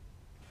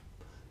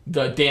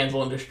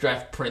damsel in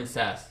distress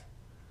princess,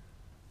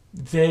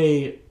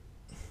 they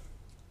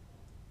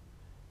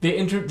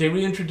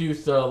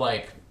reintroduce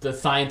the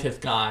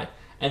scientist guy,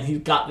 and he's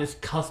got this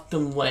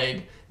custom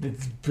leg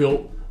that's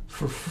built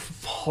for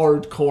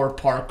hardcore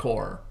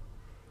parkour,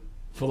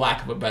 for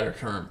lack of a better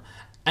term.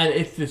 And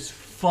it's this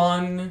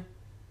fun,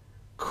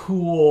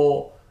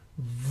 cool,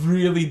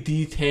 really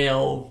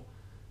detailed,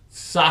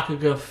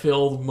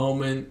 Sakuga-filled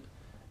moment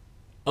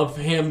of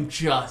him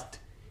just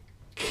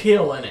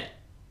killing it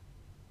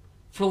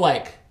for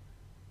like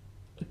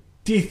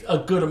a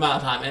good amount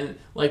of time. And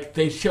like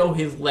they show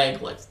his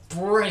leg like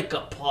break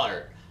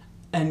apart,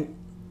 and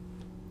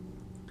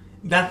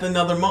that's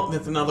another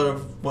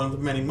one of the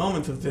many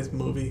moments of this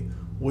movie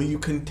where you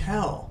can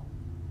tell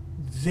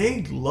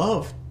they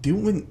love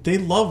doing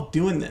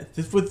this.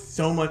 This was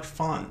so much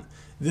fun.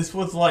 This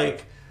was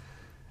like,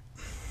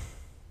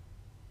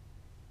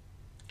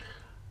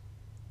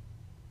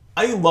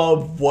 I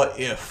love what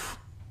if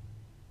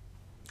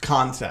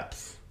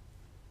concepts.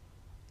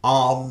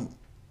 And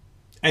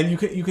you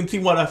can see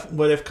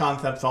what if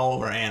concepts all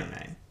over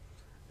anime.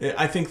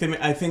 I think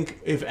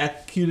if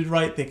executed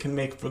right, they can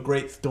make for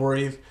great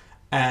stories,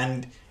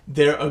 and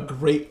they're a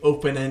great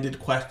open-ended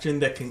question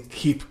that can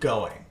keep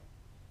going.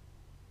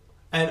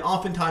 And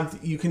oftentimes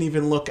you can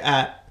even look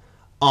at,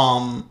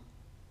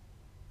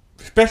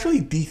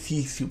 especially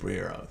DC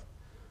superheroes.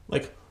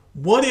 Like,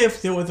 what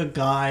if there was a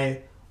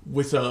guy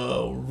with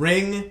a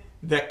ring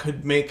that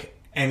could make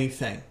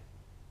anything?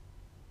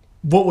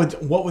 What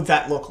would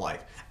that look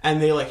like?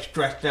 And they like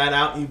stretch that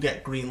out, and you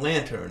get Green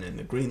Lantern and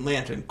the Green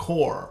Lantern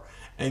Corps,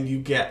 and you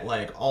get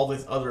like all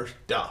this other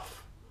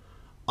stuff.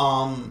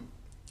 DC's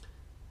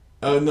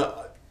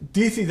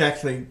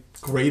actually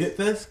great at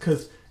this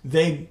because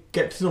they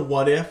get to the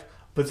what if,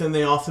 but then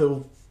they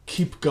also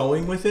keep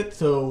going with it.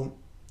 So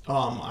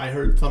I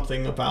heard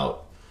something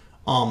about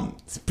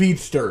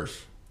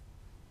speedsters,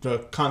 the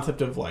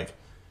concept of like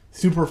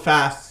super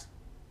fast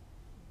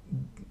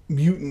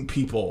mutant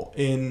people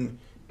in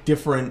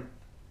different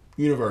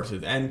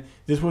universes, and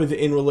this was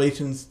in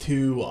relations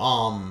to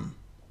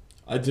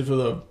this was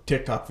a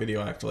TikTok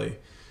video actually.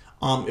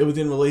 It was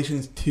in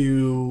relations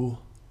to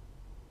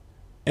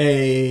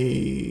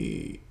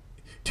that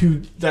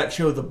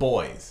show The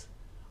Boys,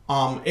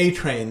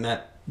 A-Train,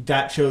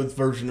 that show's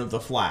version of The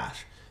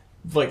Flash.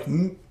 Like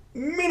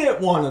minute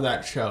one of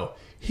that show,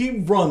 he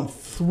runs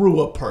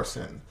through a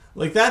person.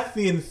 Like that's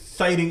the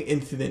inciting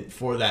incident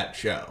for that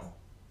show,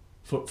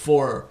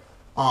 for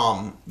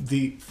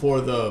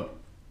the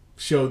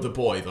show The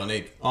Boys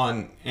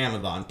on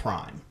Amazon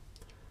Prime.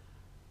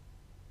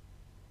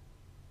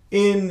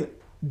 In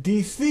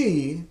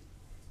DC,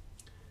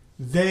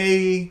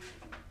 they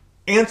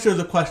answer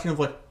the question of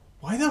like,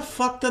 why the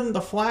fuck doesn't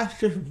the Flash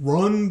just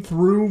run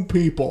through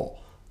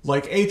people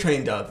like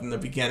A-Train does in the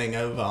beginning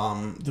of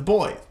The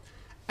Boys?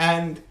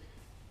 And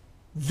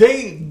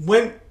they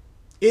went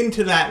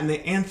into that and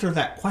they answered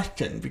that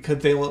question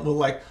because they were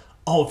like,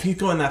 oh, if he's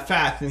going that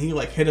fast and he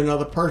like hit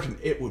another person,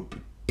 it would be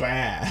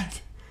bad.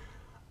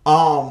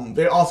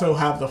 They also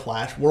have the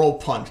Flash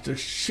World Punch the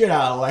shit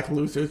out of Lex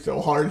Luthor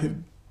so hard his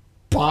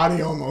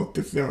body almost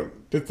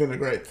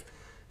disintegrates.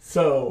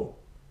 So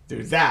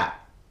there's that.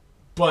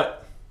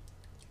 But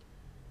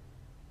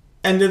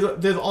and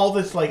there's all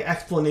this like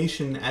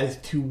explanation as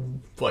to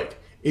like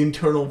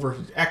internal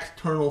versus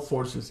external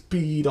sources,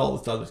 speed, all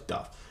this other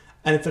stuff.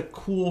 And it's a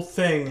cool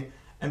thing,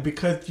 and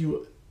because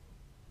you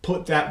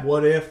put that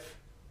what if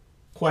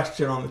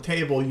question on the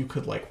table, you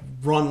could like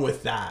run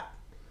with that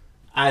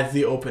as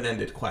the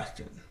open-ended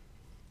question.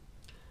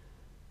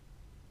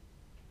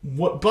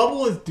 What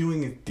Bubble is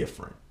doing is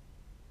different,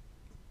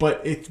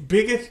 but its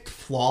biggest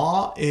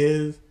flaw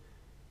is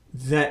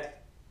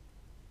that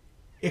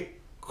it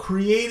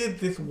created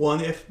this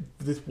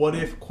what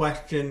if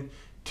question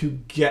to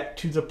get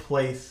to the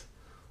place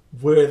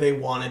where they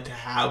wanted to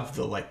have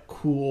the like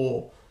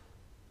cool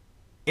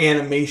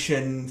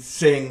animation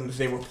things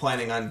they were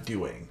planning on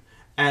doing.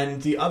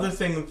 And the other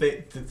thing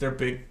that their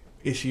big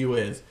issue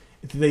is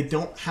they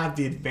don't have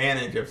the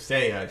advantage of,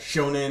 say, a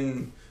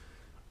shonen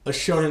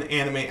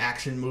anime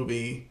action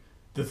movie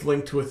that's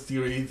linked to a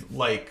series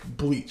like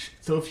Bleach.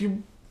 So if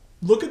you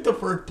look at the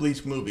first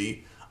Bleach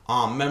movie,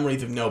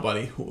 Memories of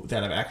Nobody,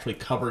 that I've actually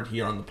covered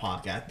here on the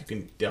podcast, you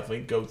can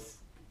definitely go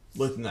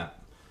listen to that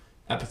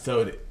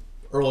episode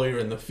earlier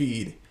in the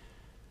feed.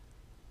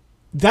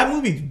 That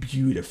movie's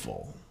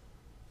beautiful.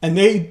 And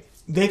they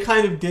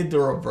kind of did the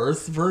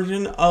reverse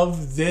version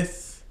of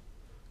this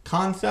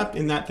concept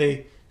in that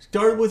they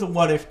started with a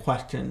what if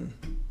question,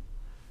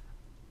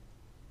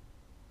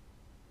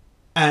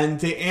 and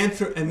they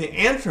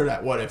answer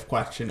that what if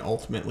question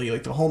ultimately.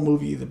 Like the whole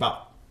movie is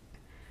about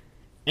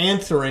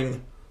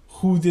answering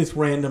who this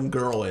random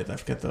girl is. I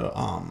forget the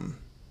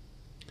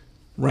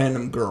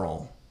random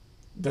girl.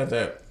 That's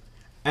it.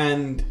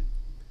 And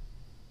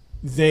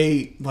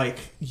they like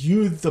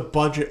use the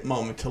budget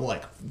moment to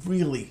like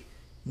really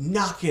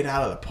knock it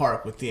out of the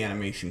park with the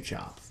animation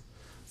chops.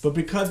 But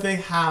because they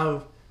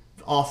have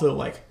also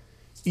like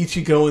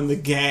Ichigo and the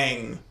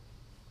gang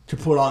to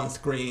put on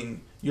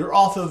screen, you're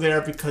also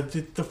there because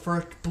it's the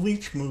first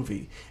Bleach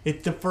movie.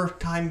 It's the first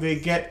time they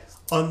get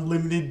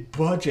unlimited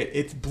budget.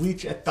 It's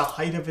Bleach at the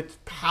height of its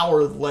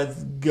powers.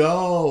 Let's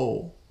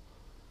go.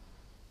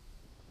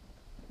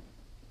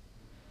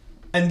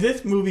 And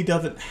this movie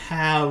doesn't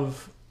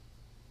have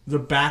the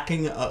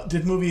backing of...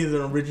 This movie is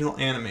an original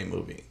anime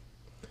movie.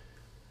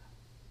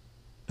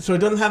 So it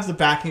doesn't have the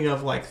backing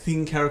of, like,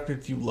 seeing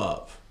characters you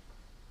love.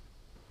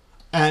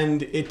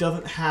 And it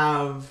doesn't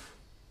have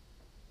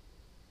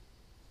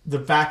the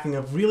backing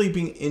of really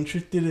being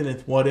interested in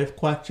its what-if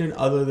question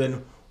other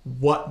than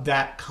what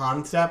that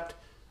concept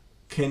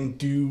can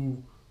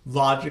do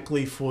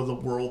logically for the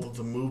world of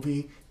the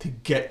movie to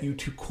get you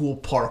to cool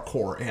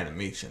parkour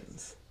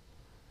animations.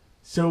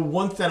 So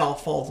once that all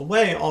falls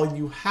away, all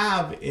you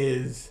have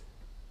is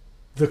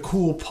the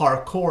cool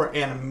parkour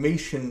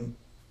animation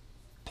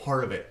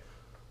part of it.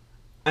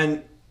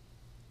 And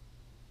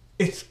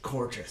it's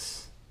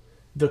gorgeous.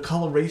 The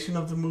coloration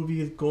of the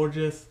movie is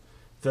gorgeous.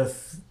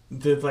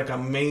 There's like a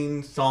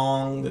main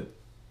song that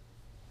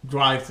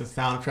drives the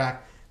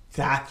soundtrack.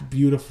 That's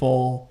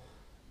beautiful.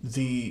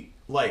 The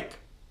like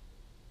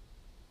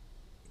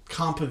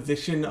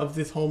composition of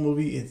this whole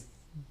movie is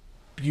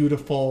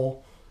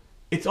beautiful.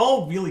 It's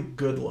all really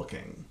good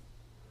looking.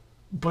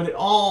 But it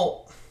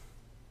all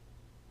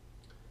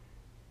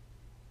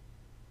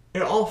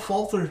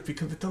falters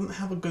because it doesn't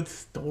have a good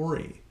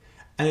story.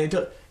 And it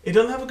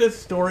doesn't have a good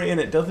story,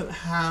 and it doesn't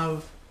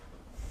have,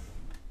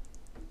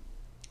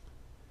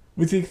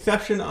 with the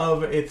exception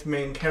of its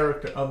main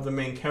character,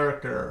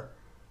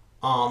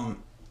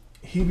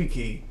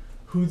 Hibiki,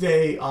 who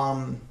they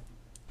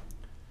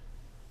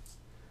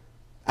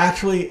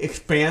actually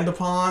expand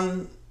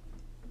upon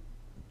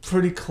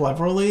pretty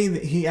cleverly.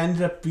 He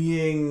ended up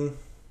having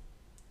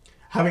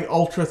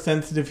ultra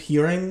sensitive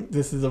hearing.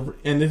 This is a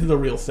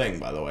real thing,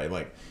 by the way.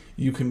 Like,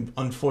 you can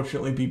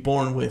unfortunately be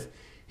born with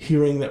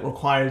hearing that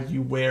requires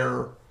you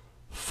wear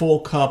full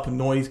cup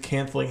noise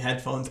canceling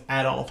headphones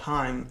at all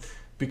times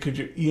because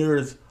your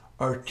ears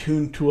are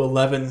tuned to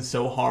 11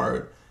 so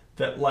hard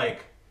that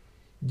like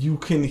you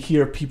can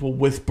hear people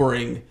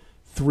whispering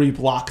 3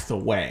 blocks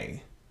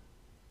away.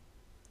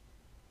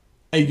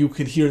 And you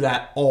can hear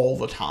that all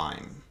the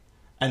time.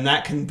 And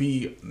that can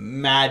be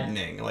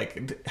maddening.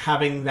 Like,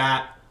 having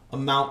that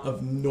amount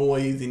of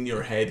noise in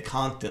your head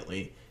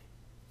constantly.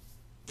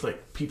 It's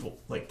like people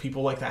like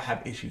that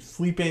have issues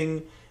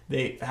sleeping.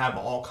 They have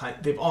all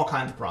kinds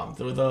of problems.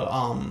 There was a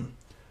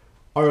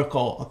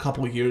article a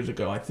couple of years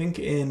ago, I think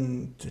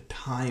in the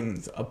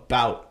Times,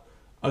 about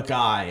a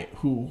guy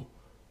who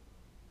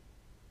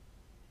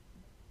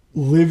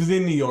lives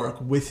in New York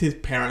with his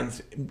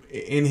parents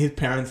in his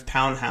parents'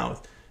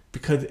 townhouse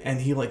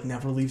and he like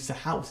never leaves the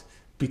house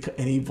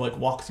and he like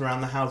walks around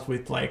the house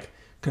with like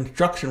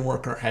construction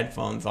worker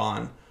headphones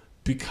on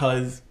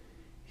because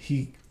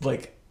he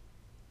like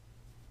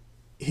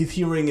his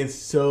hearing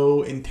is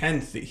so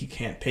intense that he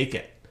can't take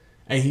it.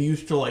 And he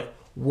used to like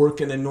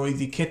work in a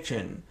noisy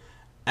kitchen,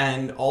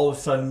 and all of a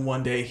sudden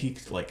one day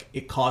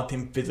it caused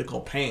him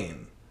physical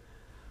pain.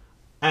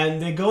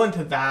 And they go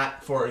into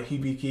that for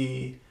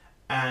Hibiki,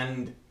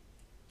 and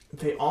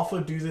they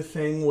also do the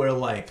thing where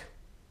like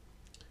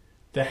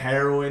the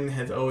heroine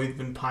has always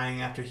been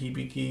pining after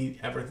Hibiki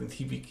ever since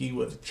Hibiki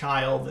was a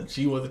child, and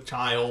she was a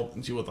child,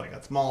 and she was like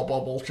a small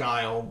bubble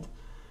child,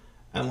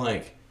 and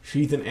like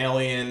she's an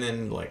alien,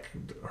 and like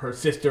her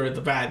sister is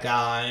the bad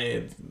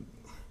guy.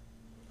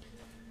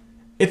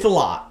 It's a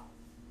lot.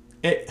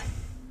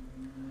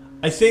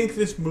 I think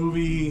this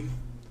movie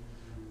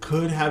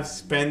could have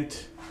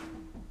spent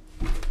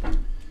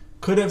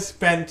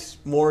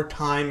more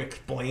time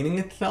explaining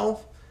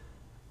itself,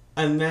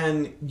 and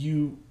then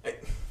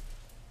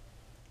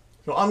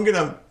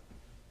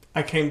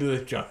I came to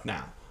this just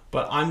now,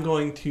 but I'm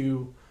going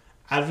to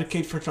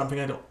advocate for something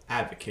I don't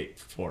advocate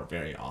for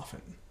very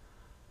often.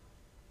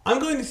 I'm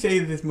going to say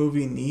that this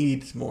movie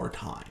needs more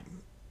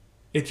time.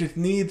 It just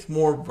needs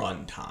more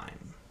run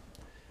time.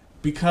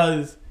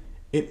 Because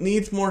it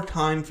needs more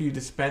time for you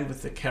to spend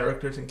with the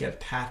characters and get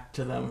attached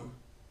to them.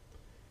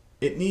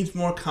 It needs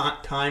more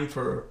time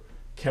for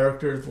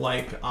characters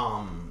like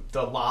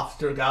the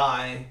lobster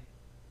guy.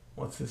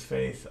 What's his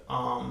face?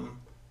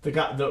 The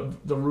guy,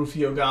 the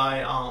Rufio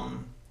guy,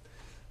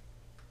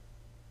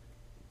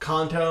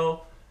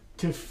 Kanto,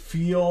 to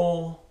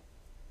feel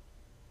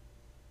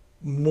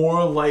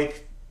more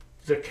like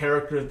the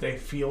characters they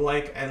feel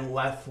like and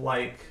less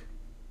like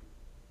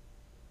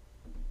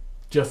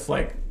just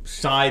like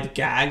side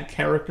gag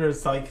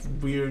characters, like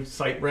weird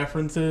site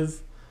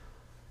references.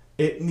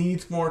 It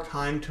needs more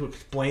time to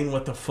explain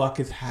what the fuck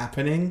is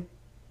happening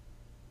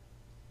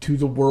to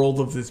the world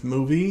of this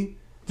movie.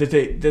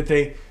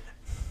 They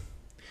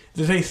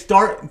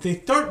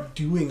start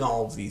doing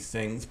all of these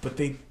things, but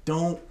they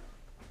don't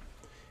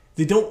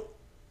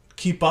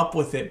keep up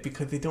with it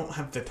because they don't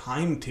have the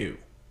time to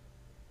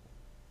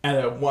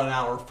at a 1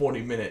 hour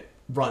 40-minute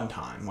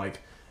runtime.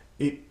 Like,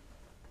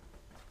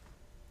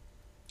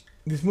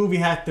 this movie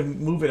has to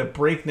move at a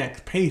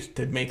breakneck pace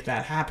to make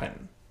that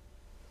happen.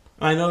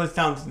 And I know that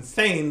sounds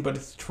insane, but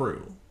it's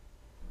true.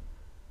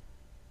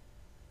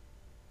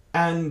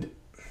 And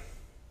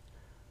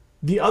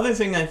the other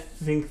thing I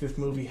think this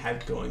movie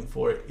had going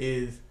for it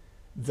is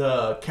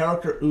the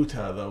character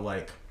Uta,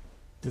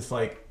 this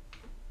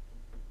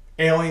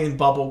alien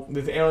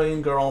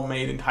girl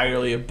made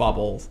entirely of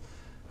bubbles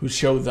who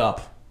shows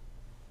up,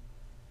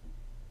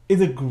 is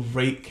a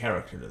great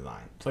character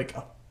design. It's like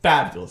a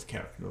fabulous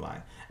character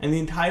design. And the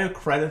entire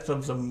credits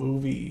of the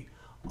movie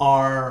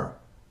are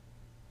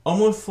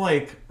almost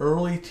like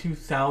early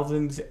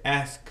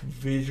 2000s-esque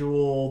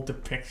visual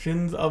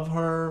depictions of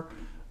her,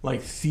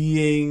 like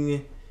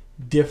seeing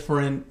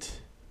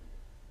different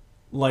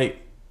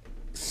like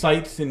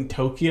sites in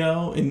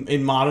Tokyo,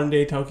 in modern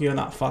day Tokyo,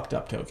 not fucked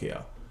up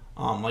Tokyo,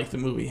 like the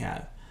movie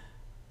had.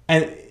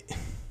 And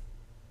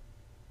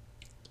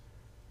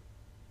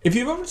if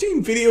you've ever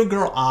seen Video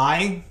Girl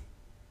Ai,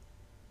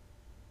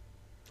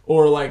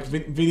 or like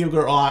Video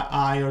Girl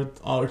Ai,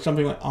 or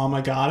something like Oh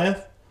My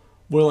Goddess,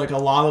 where like a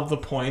lot of the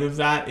point of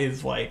that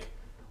is like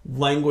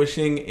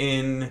languishing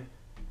in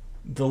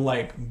the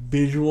like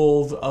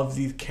visuals of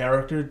these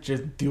characters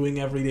just doing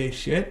everyday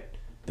shit.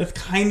 That's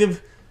kind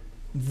of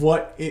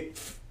what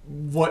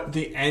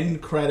the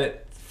end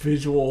credit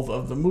visuals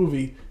of the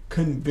movie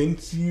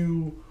convince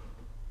you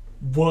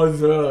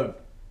was a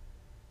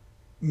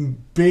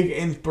big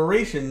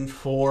inspiration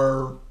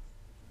for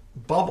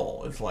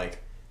Bubble. It's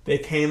like they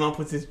came up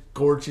with this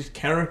gorgeous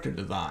character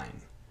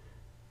design,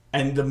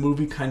 and the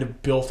movie kind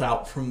of built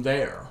out from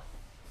there.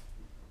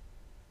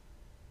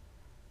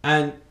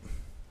 And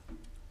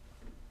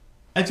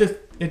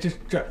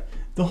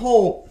the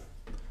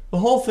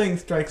whole thing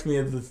strikes me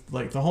as this,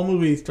 like, the whole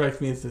movie strikes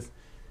me as this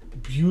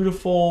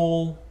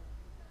beautiful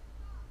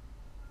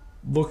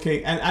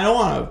looking, and I don't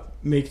want to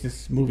make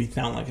this movie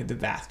sound like a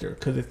disaster,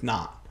 because it's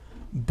not,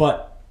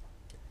 but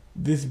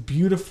this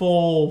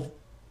beautiful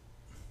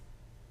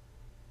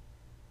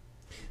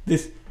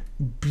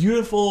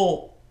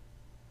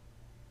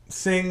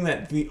thing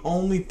that the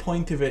only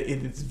point of it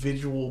is its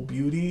visual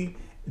beauty.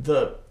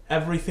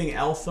 Everything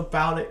else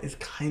about it is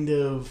kind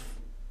of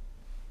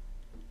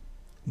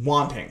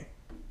wanting,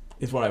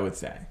 is what I would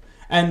say.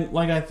 And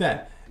like I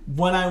said,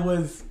 when I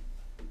was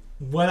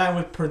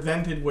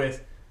presented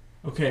with,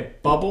 okay,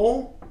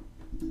 Bubble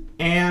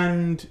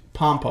and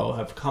Pompo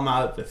have come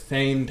out at the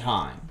same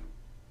time,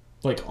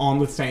 like on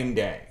the same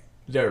day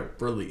they're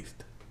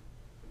released.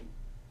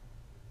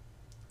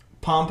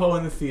 Pompo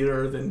in the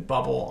theaters and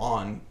Bubble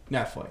on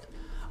Netflix.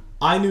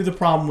 I knew the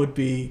problem would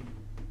be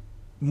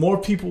more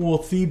people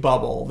will see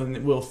Bubble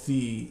than will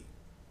see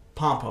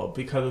Pompo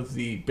because of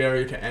the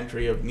barrier to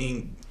entry of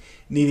needing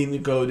to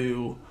go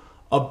to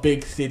a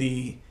big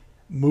city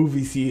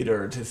movie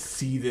theater to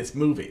see this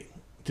movie,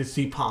 to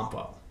see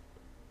Pompo.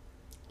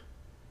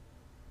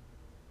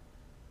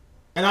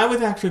 And I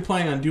was actually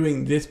planning on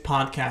doing this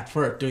podcast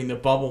first, doing the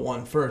Bubble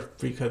one first,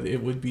 because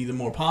it would be the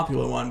more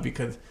popular one,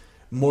 because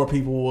more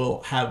people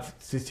will have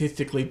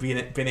statistically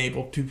been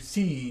able to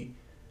see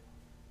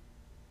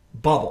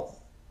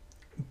Bubble.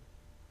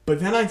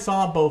 But then I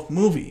saw both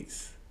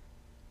movies.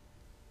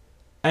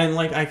 And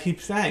like I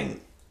keep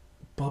saying,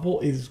 Bubble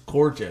is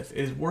gorgeous.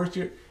 It's worth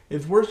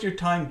your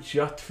time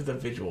just for the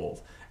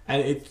visuals.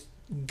 And it's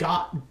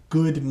got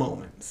good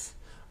moments.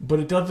 But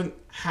it doesn't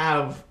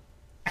have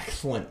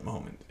excellent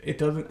moments. It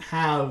doesn't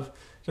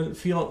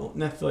feel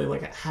necessarily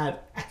like it had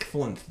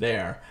excellence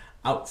there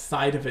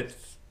outside of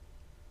its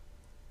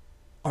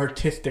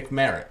artistic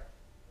merit.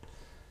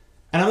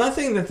 And I'm not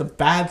saying that's a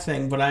bad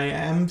thing, but I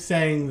am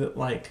saying that,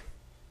 like,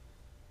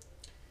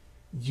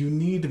 you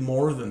need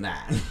more than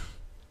that.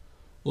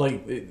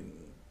 Like,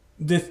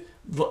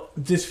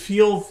 this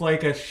feels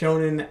like a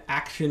shonen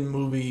action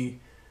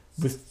movie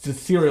with the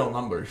serial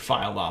numbers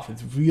filed off.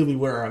 It's really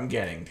where I'm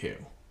getting to.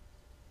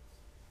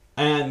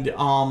 And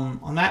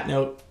on that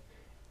note,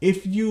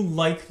 if you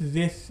like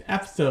this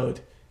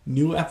episode,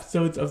 new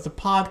episodes of the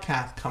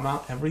podcast come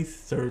out every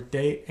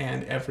Thursday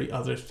and every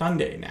other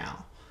Sunday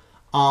now.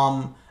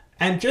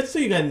 And just so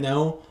you guys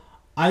know,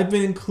 I've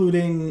been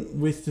including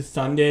with the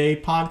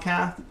Sunday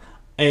podcast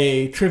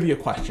a trivia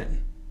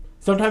question.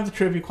 Sometimes a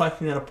trivia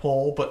question and a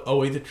poll, but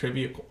always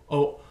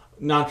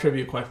not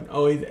trivia question,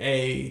 always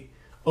a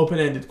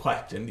open-ended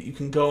question that you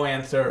can go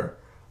answer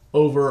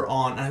over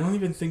on. I don't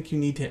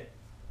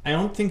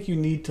think you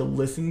need to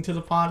listen to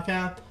the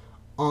podcast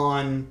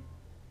on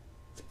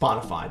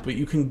Spotify, but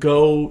you can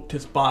go to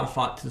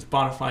Spotify's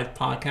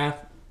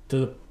podcast, to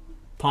the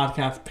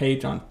podcast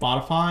page on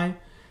Spotify,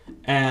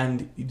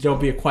 and there'll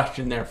be a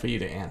question there for you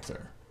to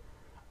answer.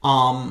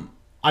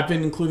 I've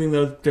been including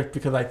those just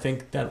because I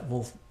think that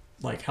will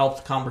help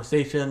the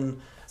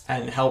conversation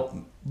and help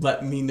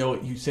let me know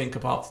what you think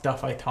about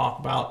stuff I talk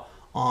about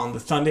on the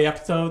Sunday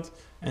episodes.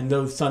 And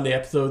those Sunday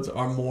episodes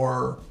are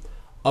more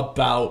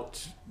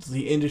about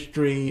the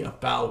industry,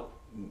 about,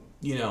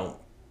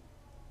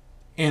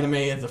 anime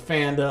as a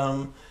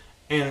fandom,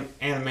 and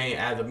anime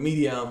as a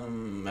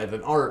medium, as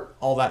an art,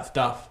 all that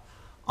stuff.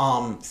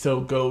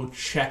 So go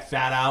check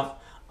that out.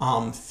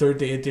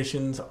 Thursday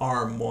editions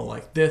are more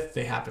like this.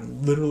 They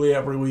happen literally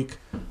every week.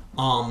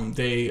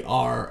 They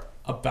are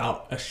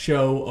about a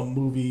show, a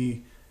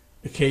movie,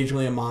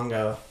 occasionally a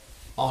manga,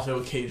 also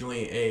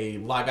occasionally a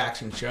live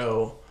action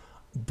show.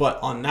 But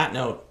on that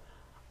note,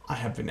 I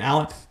have been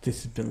Alex.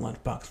 This has been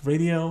Lunchbox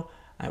Radio.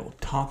 I will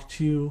talk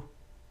to you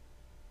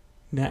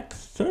next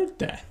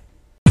Thursday.